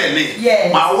soap. bẹ́ẹ̀ ni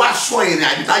Yes. máa wá sọ ìrìn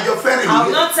àjò tájọ fẹ́ràn I will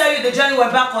nìyẹn not tell you the journey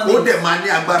we're back on ó it. dẹ̀ máa ní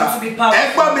agbára It will be powerful.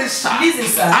 ẹgbọ́n mi sà Listen,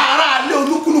 sir. ara alẹ́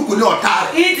olúkúlùkù ní ọ̀tá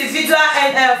rẹ̀ Individual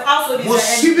and household is mo the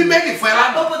sí enemy. bíbélì fún ẹ I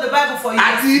lánàá open the Bible for you.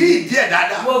 àti rí ìdí ẹ̀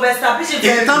dáadáa We've established it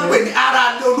èyí tán pè very ní well. ara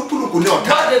alẹ́ olúkúlùkù ní ọ̀tá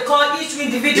What rẹ̀ they call each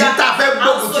individual Ìta fẹ́ gbógun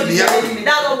household tì is the nìyẹn. enemy.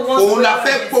 That's what we want òun to la talk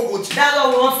fẹ́ about. gbógun tì That's what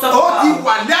we want to talk ó ti about.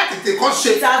 wà ní àtètè kan ṣe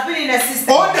It has been in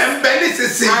existence. ó dẹ̀ ń bẹ And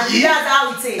nísinsìnyí that's how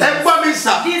it is. ẹgbọ́n mi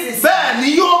sà This is- bẹ́ẹ̀ ni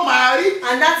yóò máa rí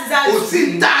And that is how kò it sí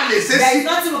is. tá a lè ṣe There sí is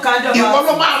nothing we can do ìwọ about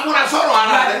ló it. máa múra sọ́rọ̀ You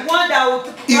ara are rẹ̀ the one that will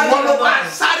ìwọ ló follow máa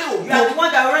your sáré You are ògo the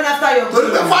one that will run after your torí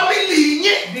pé glory. fámìlì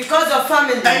yín Because your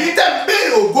family. ẹ̀yin tẹ́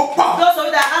béèrè ògo pọ̀ Those of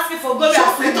you that are asking for glory sọ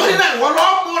are so nítorí many. náà ìwọ ló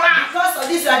múra Because of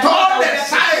this, you are the Tó one that lè will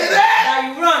sá get eré. that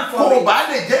you run kó for o it. bá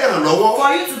lè jẹ́ ìrànlọ́wọ́ For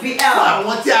you to be fún helped.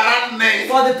 àwọn tí ara ń nẹ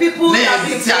For the people ní that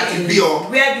ẹ̀yìn have tí a ti been bí ọ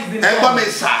where you've been ẹgbọ́n born. mi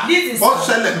sà This is ó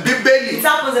ṣẹlẹ̀ bíbélì It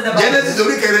happens in the Bible. Genesis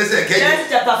orí kẹrẹsẹ̀ kẹjọ Genesis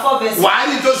chapter 4 verse wàá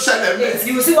ní tó ṣẹlẹ̀ mẹ́ 8.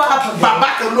 You will see what happened there. bàbá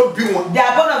kan ló bí wọn They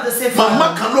are born of the same màmá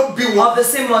father. kan ló bí wọn Of the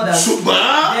same mother.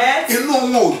 ṣùgbọ́n Yes. inú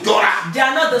wọn ò jọra They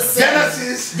are not the same.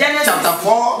 Genesis chapter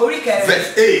 4 orí kẹrin, verse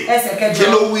 8 ẹsẹ̀ kẹjọ. kí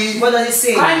ló wí. What does it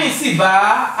say? Káínì sì bá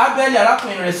Ábẹ́lì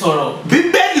arákùnrin rẹ̀ sọ̀rọ̀.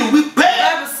 bíbélì wí pé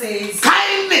The Bible says,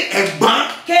 Káínì ẹ̀gbọ́n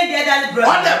Cain the elderly ó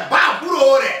brother lè bá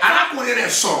àbúrò rẹ̀ arákùnrin rẹ̀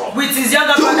sọ̀rọ̀ with his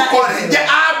younger tí brother orúkọ rẹ̀ Abel, jẹ́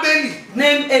Ábẹ́lì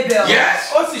named Abel. yes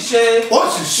Ó sì ṣe ó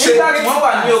sì ṣe nígbà tí wọ́n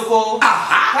wà ní oko.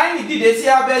 Aha. Káínì dìde sí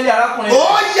Ábẹ́lì arákùnrin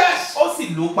oh rẹ̀. yes Ó sì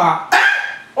lù ú pa.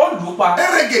 Ó lù ú pa.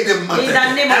 ẹrẹ́gẹ̀dẹ̀ In mọ̀tẹ́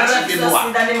the name of Jesus,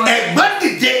 in the name of ẹ̀gbọ́n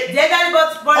dìde The elderly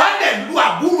ó brother lè lu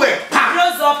àbúrò ẹ̀ pa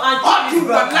rose up and ó killed ti his wà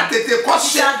brother. látètè kọ́ It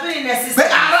ṣe has been in pé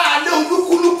existence. ara alẹ́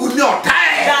olúkúlùkù ní ọ̀tá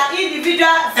ẹ̀ That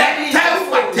individual family is tẹ́rù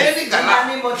foes. pàtẹ́nì In gàlá the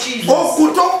name of Jesus. ogun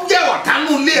tó ń jẹ́ ọ̀tá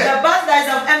nù lé ẹ̀ The bad that is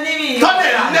of enemy in your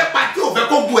tọ́lẹ̀ life. lépa tí ò fẹ́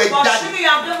kó bu ẹ̀ For jáde surely you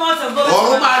have done much of those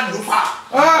ọ̀run ones. máa lù pa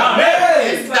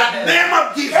Amen. in the name of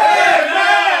Jesus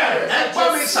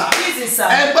ẹgbọ́n mi sà This is sir.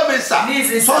 ẹgbọ́n mi sà This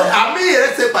is so sir. àmì yẹn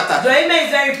ṣe pàtàkì Your email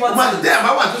is very o máa important. tẹ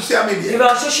àmà wà social media If you are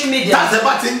on social media, tàṣẹ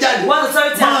bá ti ń jáde One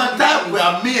authority máa and dáàbò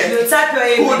àmì ẹ̀ you type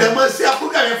your kó o dẹ̀ email máa ṣe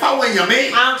àkókò yẹn fáwọn èèyàn mi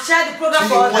and share the program tí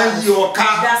for wọ́n others yí ọ ká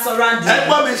that surround you.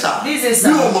 ẹgbọ́n mi sà This is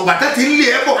mi ò sir. mọ̀ bàtà tí ń lé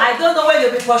ẹ bọ̀ I don't know where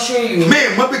they'll be pursuing you. mi ì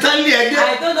mọ̀ bí tá ń lé ẹ dé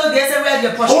I don't know the extent where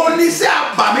they're pursuing you. oníṣẹ́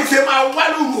àbàmì ṣe máa wá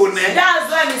lóru òní That's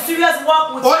why mysterious work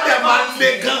with Ó dẹ̀ máa le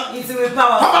gan. it will be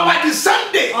powerful. pápá wá di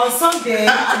Sunday On Sunday,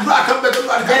 àdúrà kan bẹ tó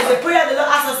bá rí there's ká a prayer the Lord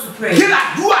asks us to pray. kí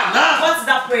làdúrà náà What is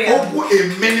that prayer? ogun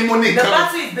èmi ni mo The nìkan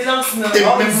battle it belongs to me. Èmi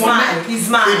Or is mo ní. mine. Is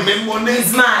mine. Èmi mo ní.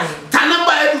 Is mine. tànà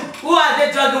bá ẹ dù Who are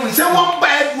they drugging with ṣé you? wọ́n bá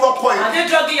ẹ dù ọkọ Are yìí they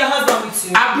drugging your husband with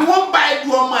you? àbí wọ́n bá ẹ dù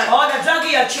ọmọ ẹ Or they're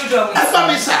drugging your children with ẹgbọ́n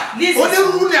mi you? sà Listen.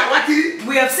 onírúurú ni àwa ti We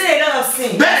We have seen a lot of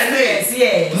sin.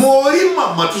 Yes. Mori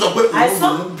mama to sọ pé I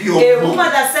saw a woman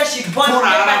that said she born gave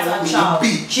birth to a child.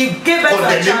 She gave birth to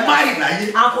a child.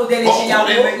 And Kodele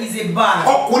is a bad.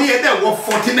 Ọkùnrin yẹn dẹ̀ wọ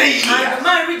 49 years. And the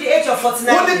man reached the age of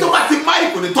 49 years. Ó ní tó bá ti marry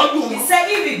kò ní tọ́jú wọn. He said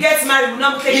if he gets married, he will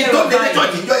not take care of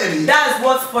marriage. That's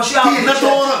what for sure happened in the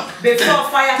church. Before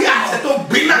fire came,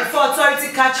 before authority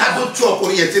catch up.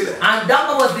 And that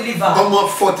man was delivered.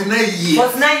 49 years.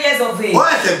 49 years of age.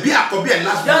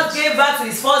 Just gave birth to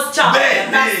his first child.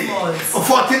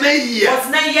 49 years.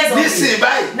 49 years of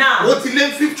age. Now,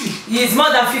 he is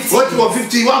more than 50. What was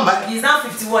 51? He is now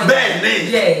 51.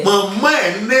 Yes.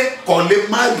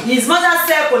 His mother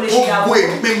said, the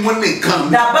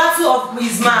battle of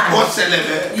his mind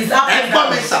is happening.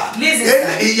 Listen,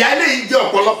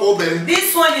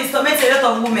 this one is tormenting a lot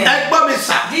of women.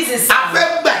 This is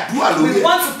we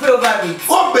want to pray over it.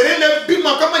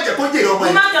 Woman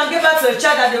can give birth to a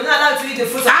child that they will not allow to eat the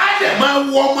fruit of it.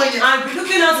 And be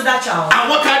looking onto that child.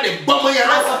 And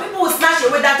some people will snatch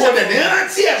away that child.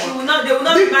 They will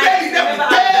not remind you.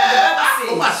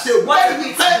 What the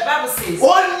Bible says. The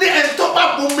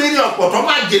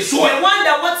one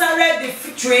that watered the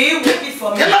tree will be for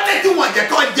me.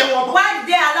 Why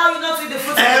they allow you not to eat the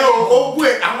fruit of it?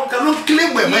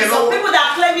 Some people that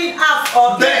are claiming half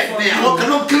of it.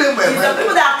 Some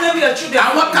people that are claiming your children.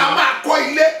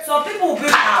 Some people will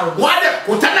build out.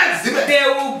 They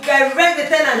will rent the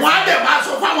tenants. And they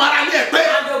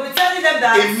will be telling them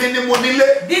that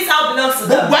this house belongs to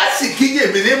them.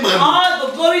 All the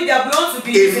glory that belongs to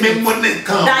be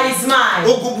that is mine.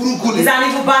 It's an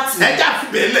evil battle.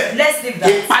 Let's leave that.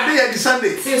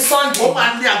 Till Sunday.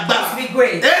 Be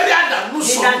great. In the name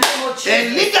of Jesus.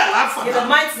 In the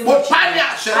mighty name of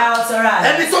Jesus. I authorize.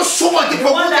 The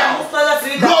one that moves closer to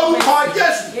you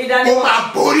in the name of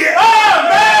Jesus.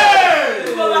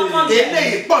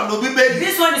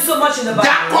 This one is so much in the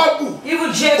Bible.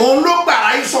 Even Jacob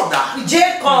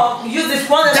used this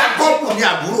one.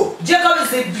 Jacob is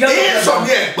the younger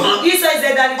brother. Esau is the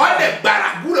daddy brother.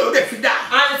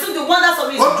 And he took the wonders of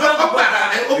his younger brother.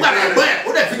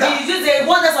 He used the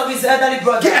wonders of his elderly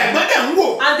brother.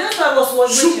 And this one was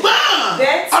wishing.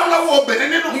 Then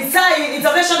he saw the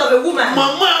intervention of a woman.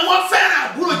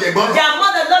 Their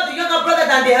mother loved the younger brother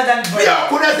than the elderly brother.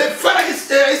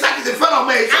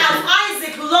 And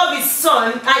Isaac loved his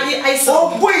son. Isaac.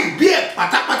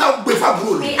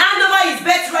 He handed over his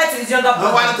birthright to his younger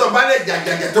brother.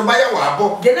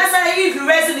 The next time if you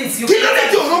resonates, you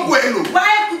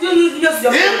why could you use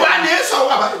your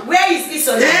brother? Where is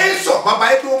Esau now?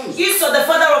 Esau, the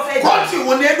father of Edom.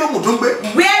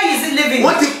 Where is he living?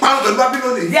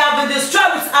 They have been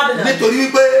destroyed with Babylon.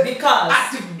 Because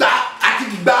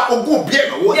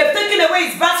they've taken away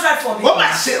his birthright from him.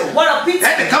 What a pity.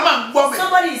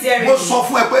 Somebody is hearing me. I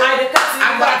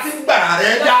declare to you that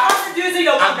the forces using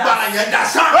your wonders.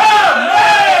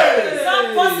 Some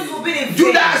forces will be in vain.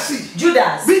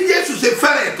 Judas.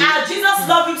 And Jesus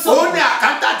loved him so much.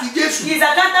 He is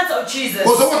accountant of Jesus.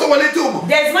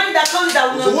 There is money that comes that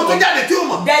will not go.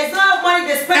 There is no money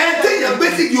they spend.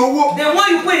 The one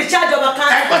you put in charge of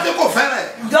accountant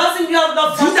doesn't have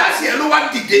enough money.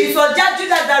 It was just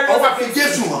Judas that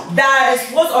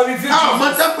was or revealed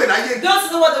Jesus. Those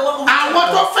know what the one who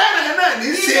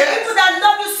is the people that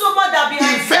love you so much that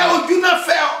behind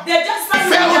they just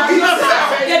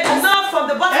they deserve from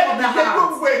the bottom of the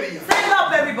heart. Stand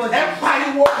up, everybody.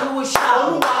 We will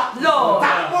shout, Lord.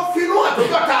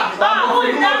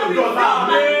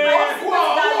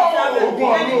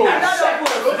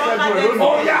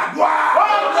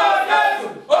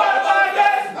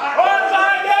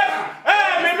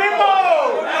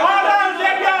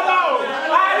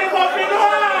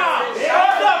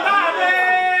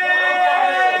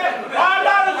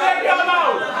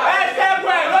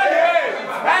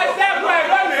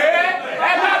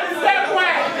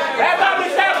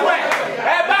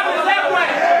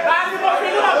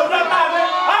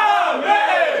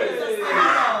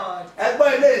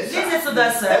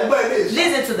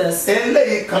 Listen to this. This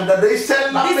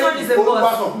one is a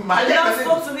boss. The Lord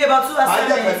spoke to me about 2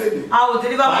 assignments. I will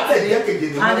deliver one today,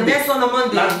 and the next one on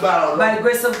Monday, by the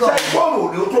grace of God.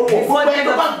 Before the end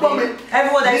of the day,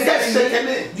 everyone that is telling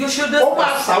me, you should do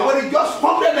this.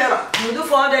 You do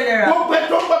 400 naira.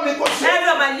 Every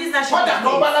of my listeners should do.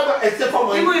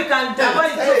 Even you can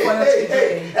avoid it for your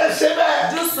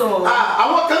children. Do so.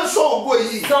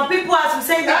 Some people, as we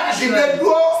say,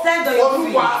 stand on your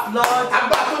feet, Lord.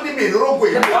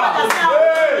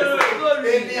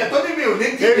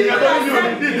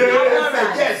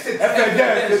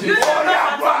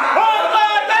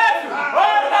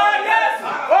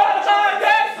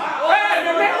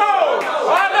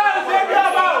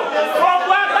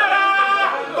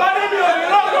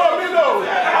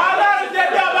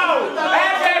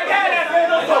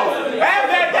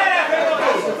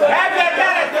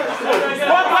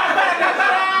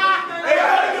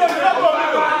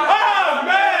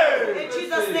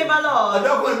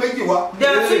 God.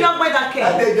 There are 2 young men that came.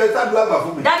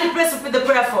 Daddy prays to pay the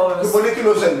prayer for us. I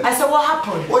said, what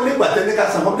happened? When you asked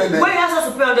us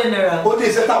to pay 100 naira,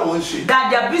 that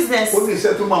their business is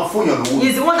the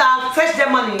one that fetched their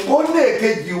money.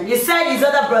 He said his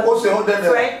other brother,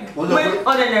 friend, went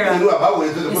 100 naira.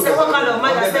 He said, what kind of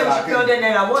man that said we should pay 100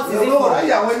 naira? What is it for?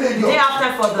 They have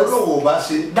time for this.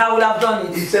 That would have done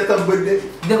it.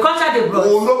 The contract they brought,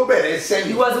 he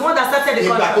was the one that started the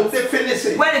contract.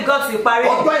 When it got to the party,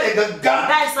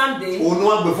 that Sunday,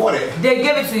 they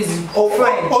gave it to his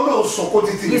friend.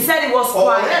 He said it was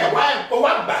quiet.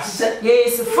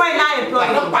 His friend now employed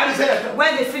him.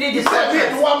 When they finished the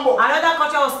contract, another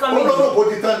contract was coming. He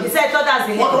said, I thought that's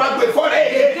the end.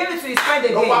 They gave it to his friend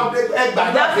again.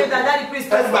 That friend that Daddy prayed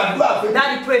for.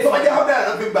 Daddy prayed for.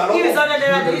 He was on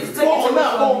there and they used to take it to me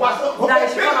that he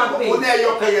should come and pay. I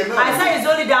said it's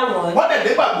only that one.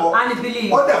 And he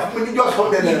believed. He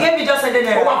gave me just 100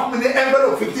 naira. And he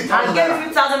gave me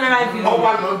 50,000 naira.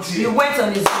 He went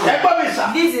on his own.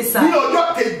 This is sad.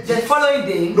 The following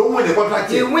day, he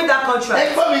win that contract.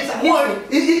 If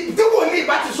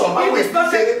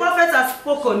the prophet has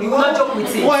spoken, you will not joke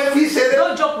with him.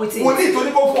 Don't joke with him.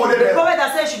 The prophet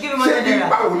that said you should give him 100 naira.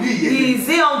 Is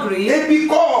he hungry? He's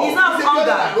not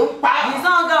hunger. He's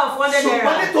not hunger of 100 naira.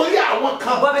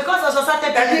 But because of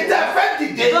certain people,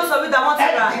 those of you that want to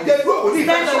rise,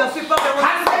 stand on your feet, prophet wants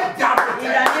to in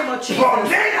the name of Jesus. In the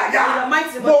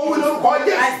mighty name of Jesus.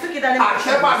 I speak in the name of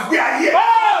Jesus.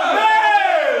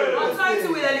 Authority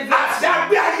will elevate you.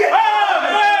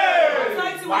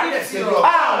 Authority will lift you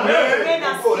up. Amen.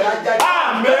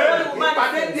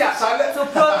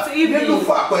 To evening, as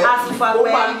to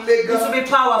farewell, it will be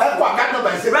powerful.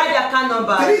 Write the account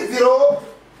number.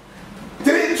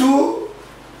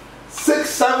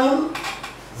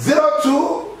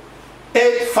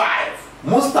 3032670285.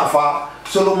 Mustafa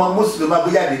Solomon Muslim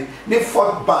Abuyade ní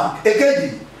Fort Bank. Èkejì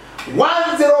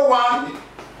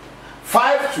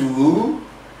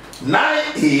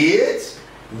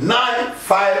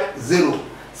 10152989950.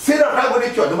 Sílẹ̀ Fagodi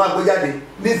Church ló máa gbé jáde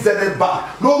ní Zenith Bank.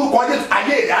 Lórúkọ Jésù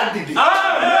ayé rẹ̀ á dìde.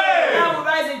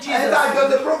 The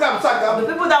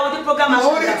people that will do program I'm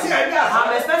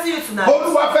expecting you tonight. The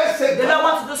Lord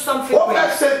wants to do something great. You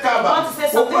want to say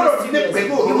something mysterious.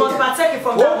 You must partake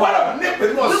from that word.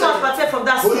 You must partake from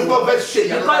that spirit. Because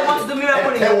you want to do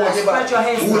miracle in your life. Spread your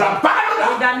hands in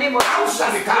the name of Jesus.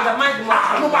 In the mighty name of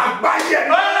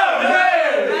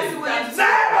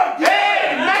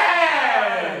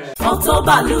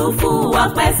October ló fún wa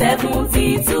pẹ́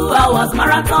 72 hours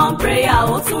marathon prayer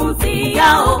ó tún ti yá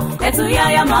o ẹ̀tún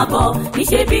yáyá máa bọ̀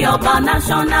Babasebioba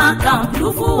national camp ló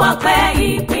fún wa pẹ́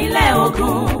ìpínlẹ̀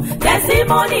Ògùn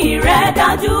testimony rẹ̀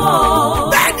dájú o.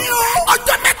 Bẹ́ẹ̀ni o,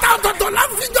 ọjọ́ mẹ́ta ọ̀tọ̀ọ̀tọ̀ la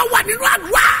fi jọ wà nínú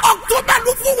àdúrà. October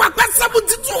ló fún wa pẹ́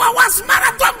 72 hours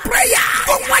marathon prayer.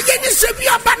 Ó wáyé ní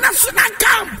Babasebioba national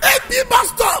camp. AB bus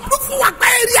stop ló fún wa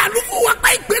pẹ́ area ló fún wa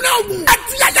pẹ́ ìpínlẹ̀ Ògùn.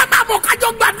 Ẹ̀tún yáyá máa bọ̀ kájọ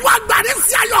gbàdúrà gbàdé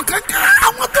sí ayọ̀ kankan.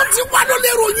 Àwọn tó ti wá ló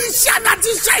lè ròyìn iṣẹ́ àti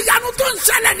iṣẹ́ ìyanu tó ń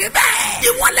ṣẹlẹ̀ níbẹ̀.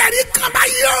 Ìwọlẹ̀ rí kan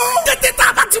báyìí o. Tètè tá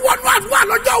a bá ti wọnú àdúrà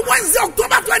lọ́jọ́ Wednesday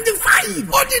October 25.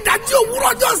 Ó ní ìdájí òwúrọ̀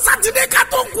ọjọ́ Sátidé ká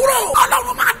tó kúrò.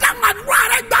 Ọlọ́run máa dá àdúrà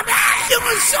rẹ̀ gbà bẹ́ẹ̀.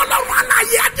 Ìránṣẹ́ Ọlọ́run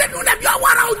aláyé Adénúlẹ̀ bí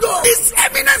ọwọ́ra òjò. His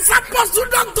eminence apostle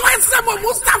Dr. S.M.O.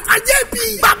 Mustapha J.P.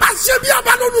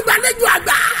 Babasebioba lólùgbàlejò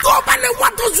àgbà. Tó bá lè wá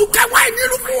tó oṣù kẹwàá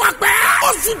ìnílù fún wa pẹ́.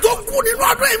 Oṣù tó kù nínú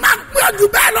ọdún yìí máa pé ọdún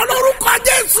bẹ́ẹ̀ lọ lórúkọ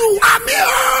Jésù. Àmín o.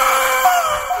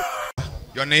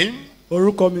 Your name?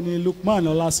 Orúkọ mi ni Lukman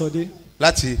Ọlásọdé.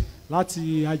 Láti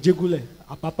Ajégúnlẹ̀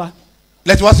Àpápá.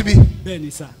 Let's wá síbí.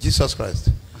 Bẹ́ẹ̀ni sà. Jesus Christ.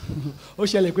 Ó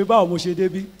ṣẹlẹ̀ pé báwo mo ṣe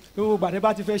débí gbogbo gbàdé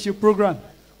bá ti fẹ́ ṣe program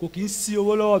kò kí ń sí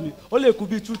owó lọ́wọ́ mi ó lè kú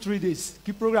bí 2-3 days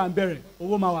kí program bẹ̀rẹ̀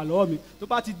owó máa wà lọ́wọ́ mi tó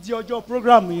bá ti di ọjọ́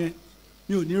program yẹn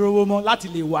mi ò ní rówó mọ́ láti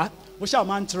lè wá mo ṣáà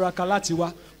máa ń tiraka láti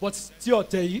wá but tí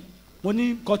ọ̀tẹ̀ yìí mo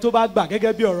ní nǹkan tó bá gbà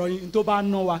gẹ́gẹ́ bí ọ̀rọ̀ yín tó bá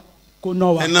ná wa kó ná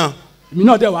wa èmi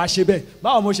náà dẹ̀ wá ṣe bẹ́ẹ̀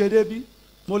báwo mo ṣe débí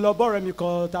mo lọ bọ́ọ̀rẹ́ mi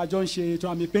kan tá a jọ ń ṣe tó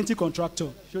àmì painting contractor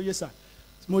ṣóyè sà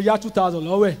mo yá 2000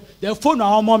 lọ́wọ́ ẹ̀ dẹ̀ fóònù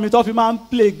àwọn ọmọ mi tó fi máa ń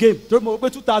play game tó mo pé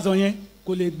 2000 yẹn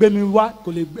kò lè gbé mi wá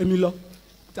kò lè gbé mi lọ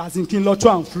àti kí n lọ to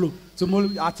and flow so mo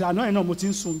àti àná yẹn náà mo ti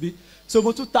ń sùn bí so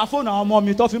mo tún ta fóònù àwọn ọmọ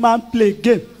mi tó fi máa ń play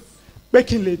game pé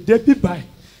kí n lè dé bíbá ẹ̀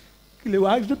kí n lè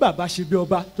wá rí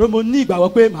Babasebioba tó mo ní ìgbàgbọ́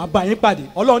pé màá bá yín pàdé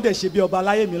Ọlọ́run dẹ̀ Babasebioba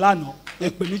láyé mi lánàá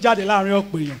èpè mi jáde láàrin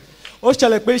ọ̀pọ̀ èèyàn ó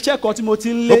ṣẹlẹ̀ pé iṣẹ́ kan tí mo ti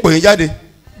ń lé. ó pè yín jáde.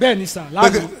 bẹ́ẹ̀ ni sà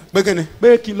lánàá pé kí ni.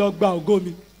 pé kí n lọ gba ògo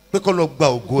mi. pé kó lọ gba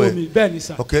ògo ẹ. bẹ́ẹ̀ ni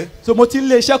sà. ok. so mo ti ń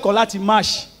lé iṣẹ́ kan láti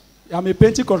March àmì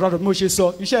painting contractor bí mo ṣe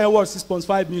sọ iṣẹ́ yẹn worth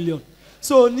 6.5 million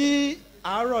so ní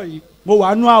àárọ̀ yìí mo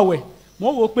wà nú àwẹ̀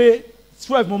mo wò pé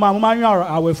 12 mo máa ń yan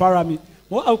àwẹ̀ fara mi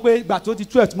mo wò pé ìgbà tó di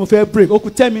 12 mo fẹ́ break ó kù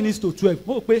 10 minutes to 12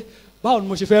 mo wò pé báwo ni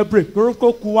mo ṣe fẹ́ break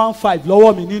kó kù 1,500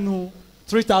 lọ́wọ́ mi nínú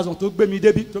 3,000 tó gbé mi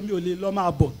débi tó mi ò lè lọ́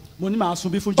máa bọ̀ mo ní màá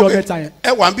sun bí fún jọ́ mẹ́ta yẹn.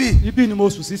 ẹ wà ń bí. ibi ni mo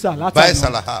sùn sí sà láti báyìí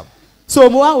sàlàhà. so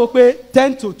mo wá wò pé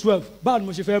 10 to 12 báwo ni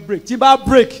mo ṣe fẹ́ break tí bá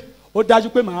break ó dájú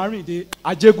pé màá rìn dé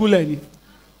Ajégúnlẹ̀ ni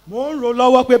mo ń ro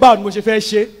lọ́wọ́ pé báwo ni mo ṣe fẹ́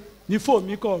ṣe ní fóònù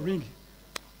mi kọ̀ ring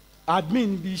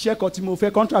admin bí iṣẹ́ kan tí mo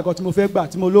fẹ́ contract kan tí mo fẹ́ gbà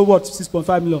tí mo ló worth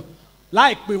 6.5 million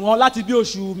láì pè wọ́n láti bí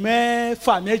oṣù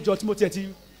mẹ́fà mẹ́jọ tí mo tiẹ̀ ti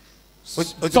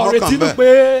sọ̀rọ̀ tínú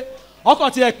pé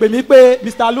ọkàn tiẹ̀ pè mí pé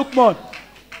Mr. Lukman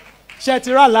ṣe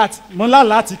ti rà láti mo lá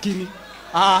láti kí ni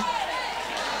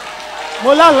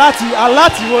mo lá láti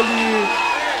aláti wo ni.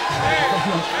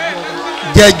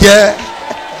 jẹjẹ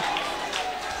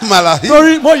malahi.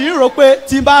 torí mo yìí rò pé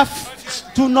tí n bá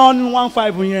tún ná ní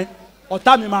 1,500 yẹn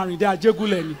ọ̀tá mi máa rìn dé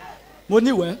Ajégúnlẹ̀ ni mo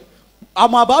níwẹ̀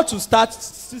I'm about to start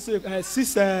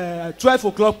 12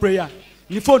 o'clock prayer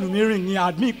ní fóònù mi rìn ní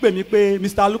admin pè mí pé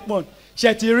Mr. Lukman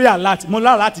ṣe ti rí alert mo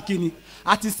lá láti kí ni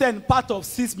àti send part of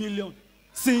 6 million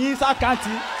sí yín sákàǹtì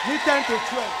ní 10 to 12.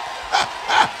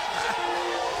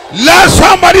 Let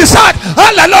somebody shout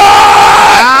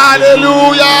hallelujah.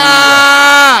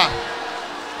 Hallelujah.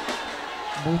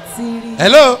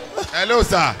 Hello. Hello,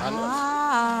 sir.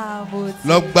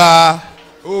 Lọ gba.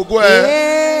 Oh, go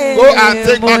ahead. Go and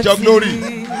take back your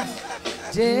glory.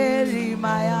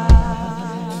 Jeremiah.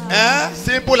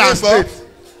 Simple and straight.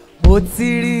 Mo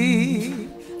ti rí.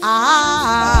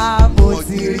 Mo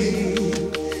ti rí.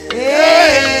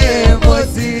 Mo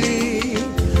ti rí.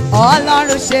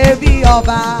 Ọlọ́run ṣe bí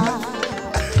ọba.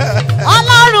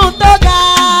 Ọlọ́run tó ga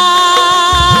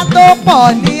tó pọ̀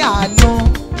ní àánú.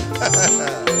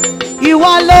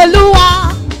 Ìwọ lolúwa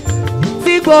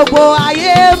tí gbogbo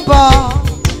ayé ń bọ̀.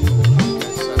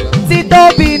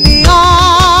 Títóbi ni ọ́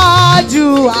ju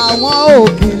àwọn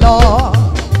òkè lọ.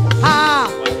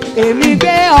 Èmi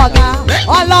gbé ọ̀gá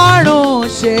Ọlọ́run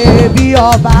ṣe bí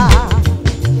ọba.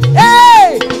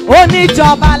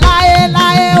 Oníjọba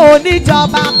láéláé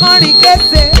oníjọba kọrin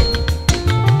kése.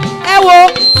 Ẹ wo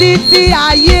títí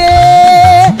ayé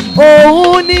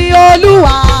òun ni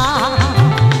Olúwa.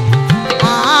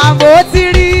 Mo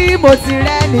ti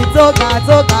rẹ́ni tó ga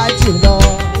jùlọ.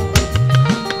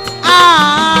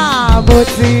 Mo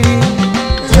ti rí.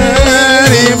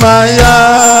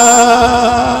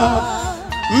 Jeremiah.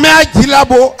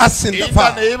 Mẹ́jìlábo asindafa.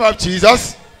 In the name of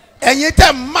Jesus. Ẹ̀yin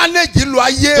tẹ́ manage lu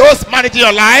ayé. Those managing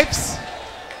your lives.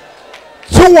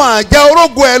 Tí wọ́n jẹ́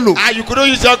orógo ẹ lò. And you couldn't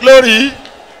use your glory.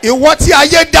 Ìwọ tí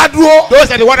ayé dá dúró.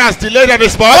 Those are the one that delayed on the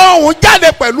spot. Ọ̀hún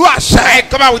jáde pẹ̀lú àṣẹ. I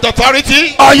come out with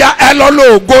authority. Ọ̀ya ẹ lọ lo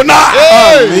ògo náà.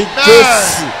 Àmín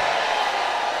Jésù.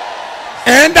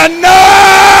 In the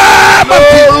name of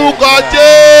orúkọ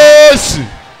Jésù.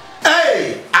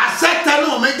 Àṣẹ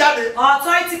tẹnu mi jáde.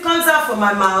 Authority comes out from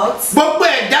my mouth. Gbogbo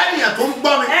ẹ̀dá ènìyàn tó ń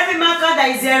gbọ́ mi. Every mankind that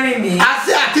is hearing me.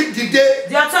 Àṣẹ àti dìde.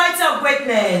 The authority of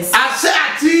greatness. Àṣẹ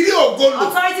àti rí ògo lò.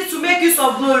 Authority to make use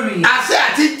of glory. Àṣẹ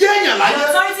àti jẹ́ èèyàn láyé. The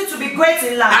authority to be great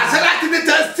in life. Àṣẹ láti ní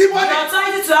testimony. The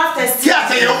authority to have testimony. Kí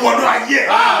àṣẹ yẹn wọnú ayé.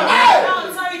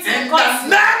 In the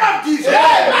name of Jesus.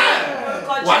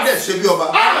 Wà á lè ṣe bí ọba.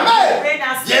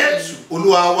 Jésù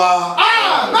Olúwa wa.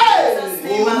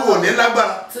 Olú ò ní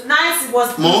lágbára. Tonight it was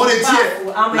mò ń retí ẹ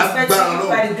I'm expecting you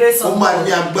by the grace of God. Ó máa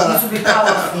ní agbára. To be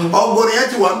powerful. Ọgbọ́n yẹn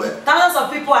ti wà mẹ́. Thousands of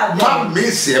people are there. Má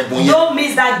miss ẹ̀bùn yẹn. Don't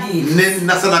miss that gift. Ní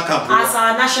national camp. As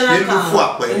our national camp. Ní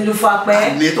Lufuapẹ. In Lufuapẹ.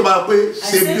 Ní tó bá pé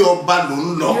ṣe bí ọba ló ń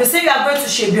lọ. You say you are going to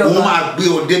Ṣebí Ọba. Wọ́n máa gbé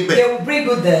ọ débẹ̀. They will bring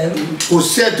you there. Kò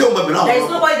sí ẹjọ́ ọmọbìnrin àwọn ọmọ. There is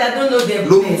nobody that don't know their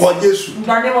place. Lórúkọ Jésù. In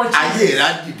the name of Jesus. Ayé rẹ̀ á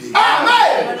dìde.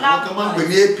 Àwọn kan máa ń gbé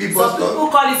ní AP bus stop. Some people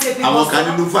call it AP bus stop. Àwọn kan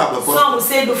ní Lufuapẹ bus stop. Some will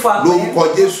say Lufuapẹ. Lórúkọ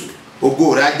Jésù.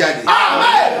 Ògo rẹ̀ á jáde.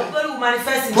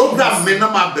 Program mi náà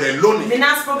máa bẹ̀rẹ̀ lónìí.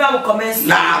 Mina's program will commence.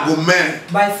 Láago mẹ́rin.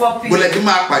 By 4 p.m. Bọ́lẹ̀ kí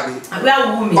máa pàdé. Where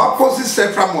will we? Opposite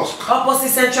Central Mosque.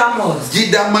 Opposite Central Mosque.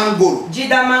 Jida Mangoro.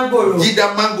 Jida Mangoro. Jida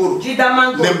Mangoro. Jida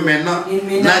Mangoro. Ní Mẹ́nà.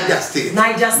 Niger State.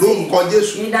 Niger State. Lórúkọ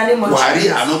Jésù. In the name of Jesus. Wàá rí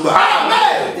àánú gbà.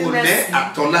 Òní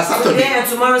àtọ̀lá Sátọ̀dé. Today and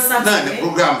tomorrow Saturday. Náà ní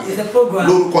program. Is the program.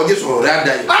 Lórúkọ Jésù ọ̀rọ̀ rẹ̀ á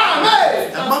dayọ̀.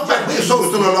 Ẹ má gbàgbé ìṣòro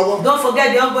tó lọ lọ́wọ́. Don't forget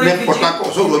the ongoing vigil. Ní Port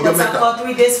Harcourt sọ̀rọ̀ ọjọ́ mẹ́ta.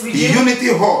 3 days vigil.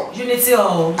 Unity Hall. Unity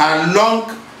Hall. Along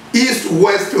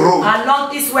East-West Road.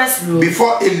 Along East-West Road.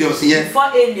 Before Elios yẹn.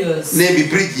 Before Elios. Níbi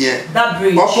bridge yẹn. That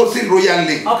bridge. Opposite Royal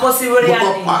Lake. Opposite Royal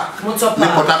Lake. Motor Park. Ní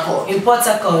Port Harcourt. In Port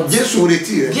Harcourt. Jésù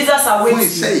retí rẹ̀. Jesus awaits fún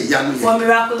iṣẹ́ ìyanu yẹn. For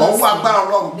miraculous. Ọwọ́ agbára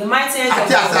Ọlọ́run. The mighty hand of God.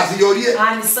 Àti àṣeyọrí ẹ̀.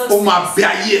 And his success. Ó máa bẹ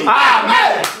ayé o.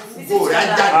 Amen. Ògo rẹ̀ á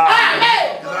jáde. Amen.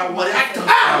 Ìràwọ̀ rẹ̀ á tàn.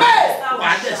 Amen.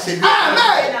 Wàá dẹ̀ ṣe bí ọba.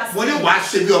 Amen. Mo ní wàá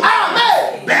ṣe bí ọba. Amen.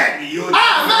 Bẹ́ẹ̀ ni yóò ṣe.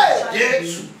 Amen.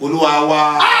 Jésù Olúwa wa.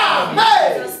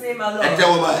 Amen. name, our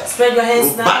Lord. Spread your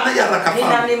hands now. In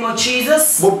the name of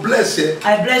Jesus. I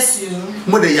bless you.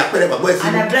 And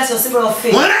I bless your symbol of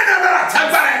faith. The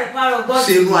power of God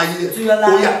to your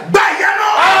life.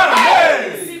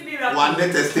 One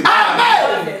testimony.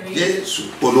 Amen. Yes,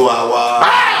 Oluwawa.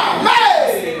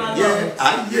 Amen.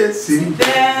 Yeah, yes, in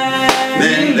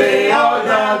Nende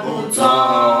Odagutan.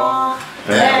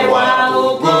 Ewa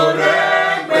ogore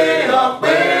pe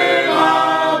ope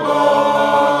mabo.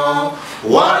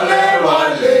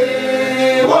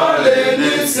 Wale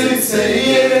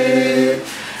nísinsìnyí.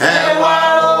 Ewa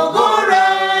ogore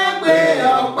pe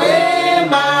ope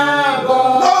mabo.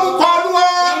 Lórúkọ Olúwa.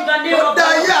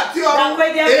 Dáyé àti ọ̀run.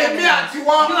 Èmi àti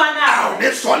wọn. Àwọn ní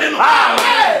sọ nínú.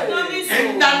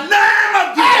 In the name of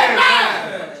Jesus.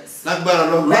 Lágbára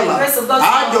lọ́la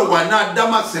àjọ wà ní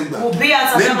Adámàsìngbà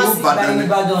nínú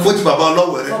Ìbàdàn fún ti bàbá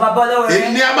ọlọ́wẹ̀rẹ́ èmi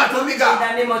ní abatomika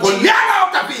kò ní ara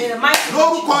ọ̀tà bí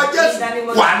lórúkọ Jésù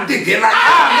wà ń dìde láyé.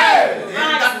 In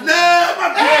the name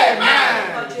of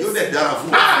Jesus. Yóò dẹ̀ dára fún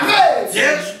wa.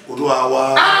 Jésù Olúwa wa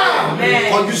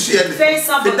kọjú sí ẹni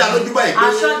fi dá lójú báyìí pé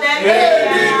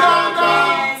èmi kankan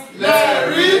lè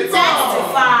rí tán.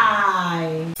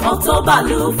 October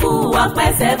ló fún wa pẹ́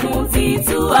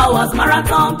 72 hours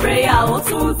marathon prayer ó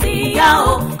tún ti yá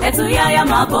o ẹ̀tún yáyá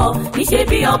máa bọ̀ níṣẹ́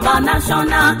bí ọba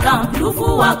national camp ló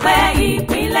fún wa pẹ́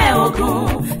ìpínlẹ̀ Ògùn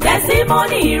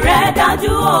testimony rẹ̀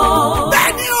dájú o.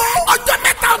 Bẹ́ẹ̀ni o ọjọ́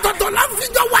mẹ́ta ọ̀tọ̀ọ̀tọ̀ la fi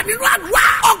jọ wà nínú àdúrà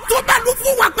October ló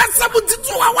fún wa pẹ́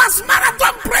 72 hours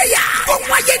marathon prayer ó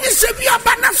wáyé níṣẹ́ bí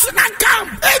ọba national camp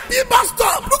AB bus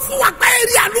stop ló fún wa pẹ́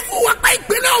area ló fún wa pẹ́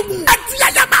ìpínlẹ̀ Ògùn ẹ̀tún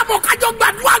yáyá máa bọ̀ kájọ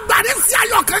gbàdúrà gbàdé sí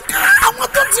ayọ̀ kankan. Àwọn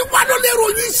tó ti wá ló lè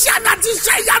ròyìn iṣẹ́ àná àti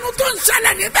iṣẹ́ ìyanu tó ń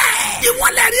ṣẹlẹ̀ níbẹ̀.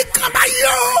 Ìwọlẹ̀ rí kan báyìí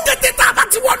o. Tètè tá a bá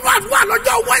ti wọnú àdúrà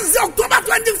lọ́jọ́ Wednesday October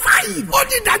 25. Ó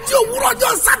ní ìdájí òwúrọ̀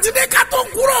ọjọ́ Sátidé ká tó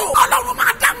kúrò. Ọlọ́run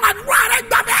máa dá àdúrà rẹ̀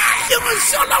gbà bẹ́ẹ̀.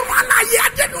 Ìránṣẹ́ Ọlọ́run aláyé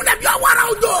Adénúlẹ̀ bí ọwọ́ra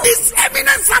òjò. His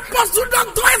Eminence Apostle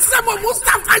Dr. S.M.O.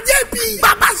 Mustapha J.P.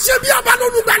 Babasebioba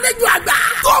lolùgbàlejò àgbà.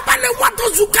 Tó balẹ̀ wá tó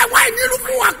sùn kẹwàá ìnílù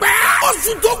fún wa pẹ́.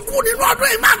 Oṣù tó kù nínú ọdún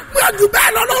yìí máa ń pẹ́ jù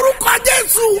bẹ́ẹ̀ lọ lórúkọ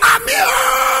Jésù. Àmín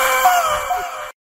o.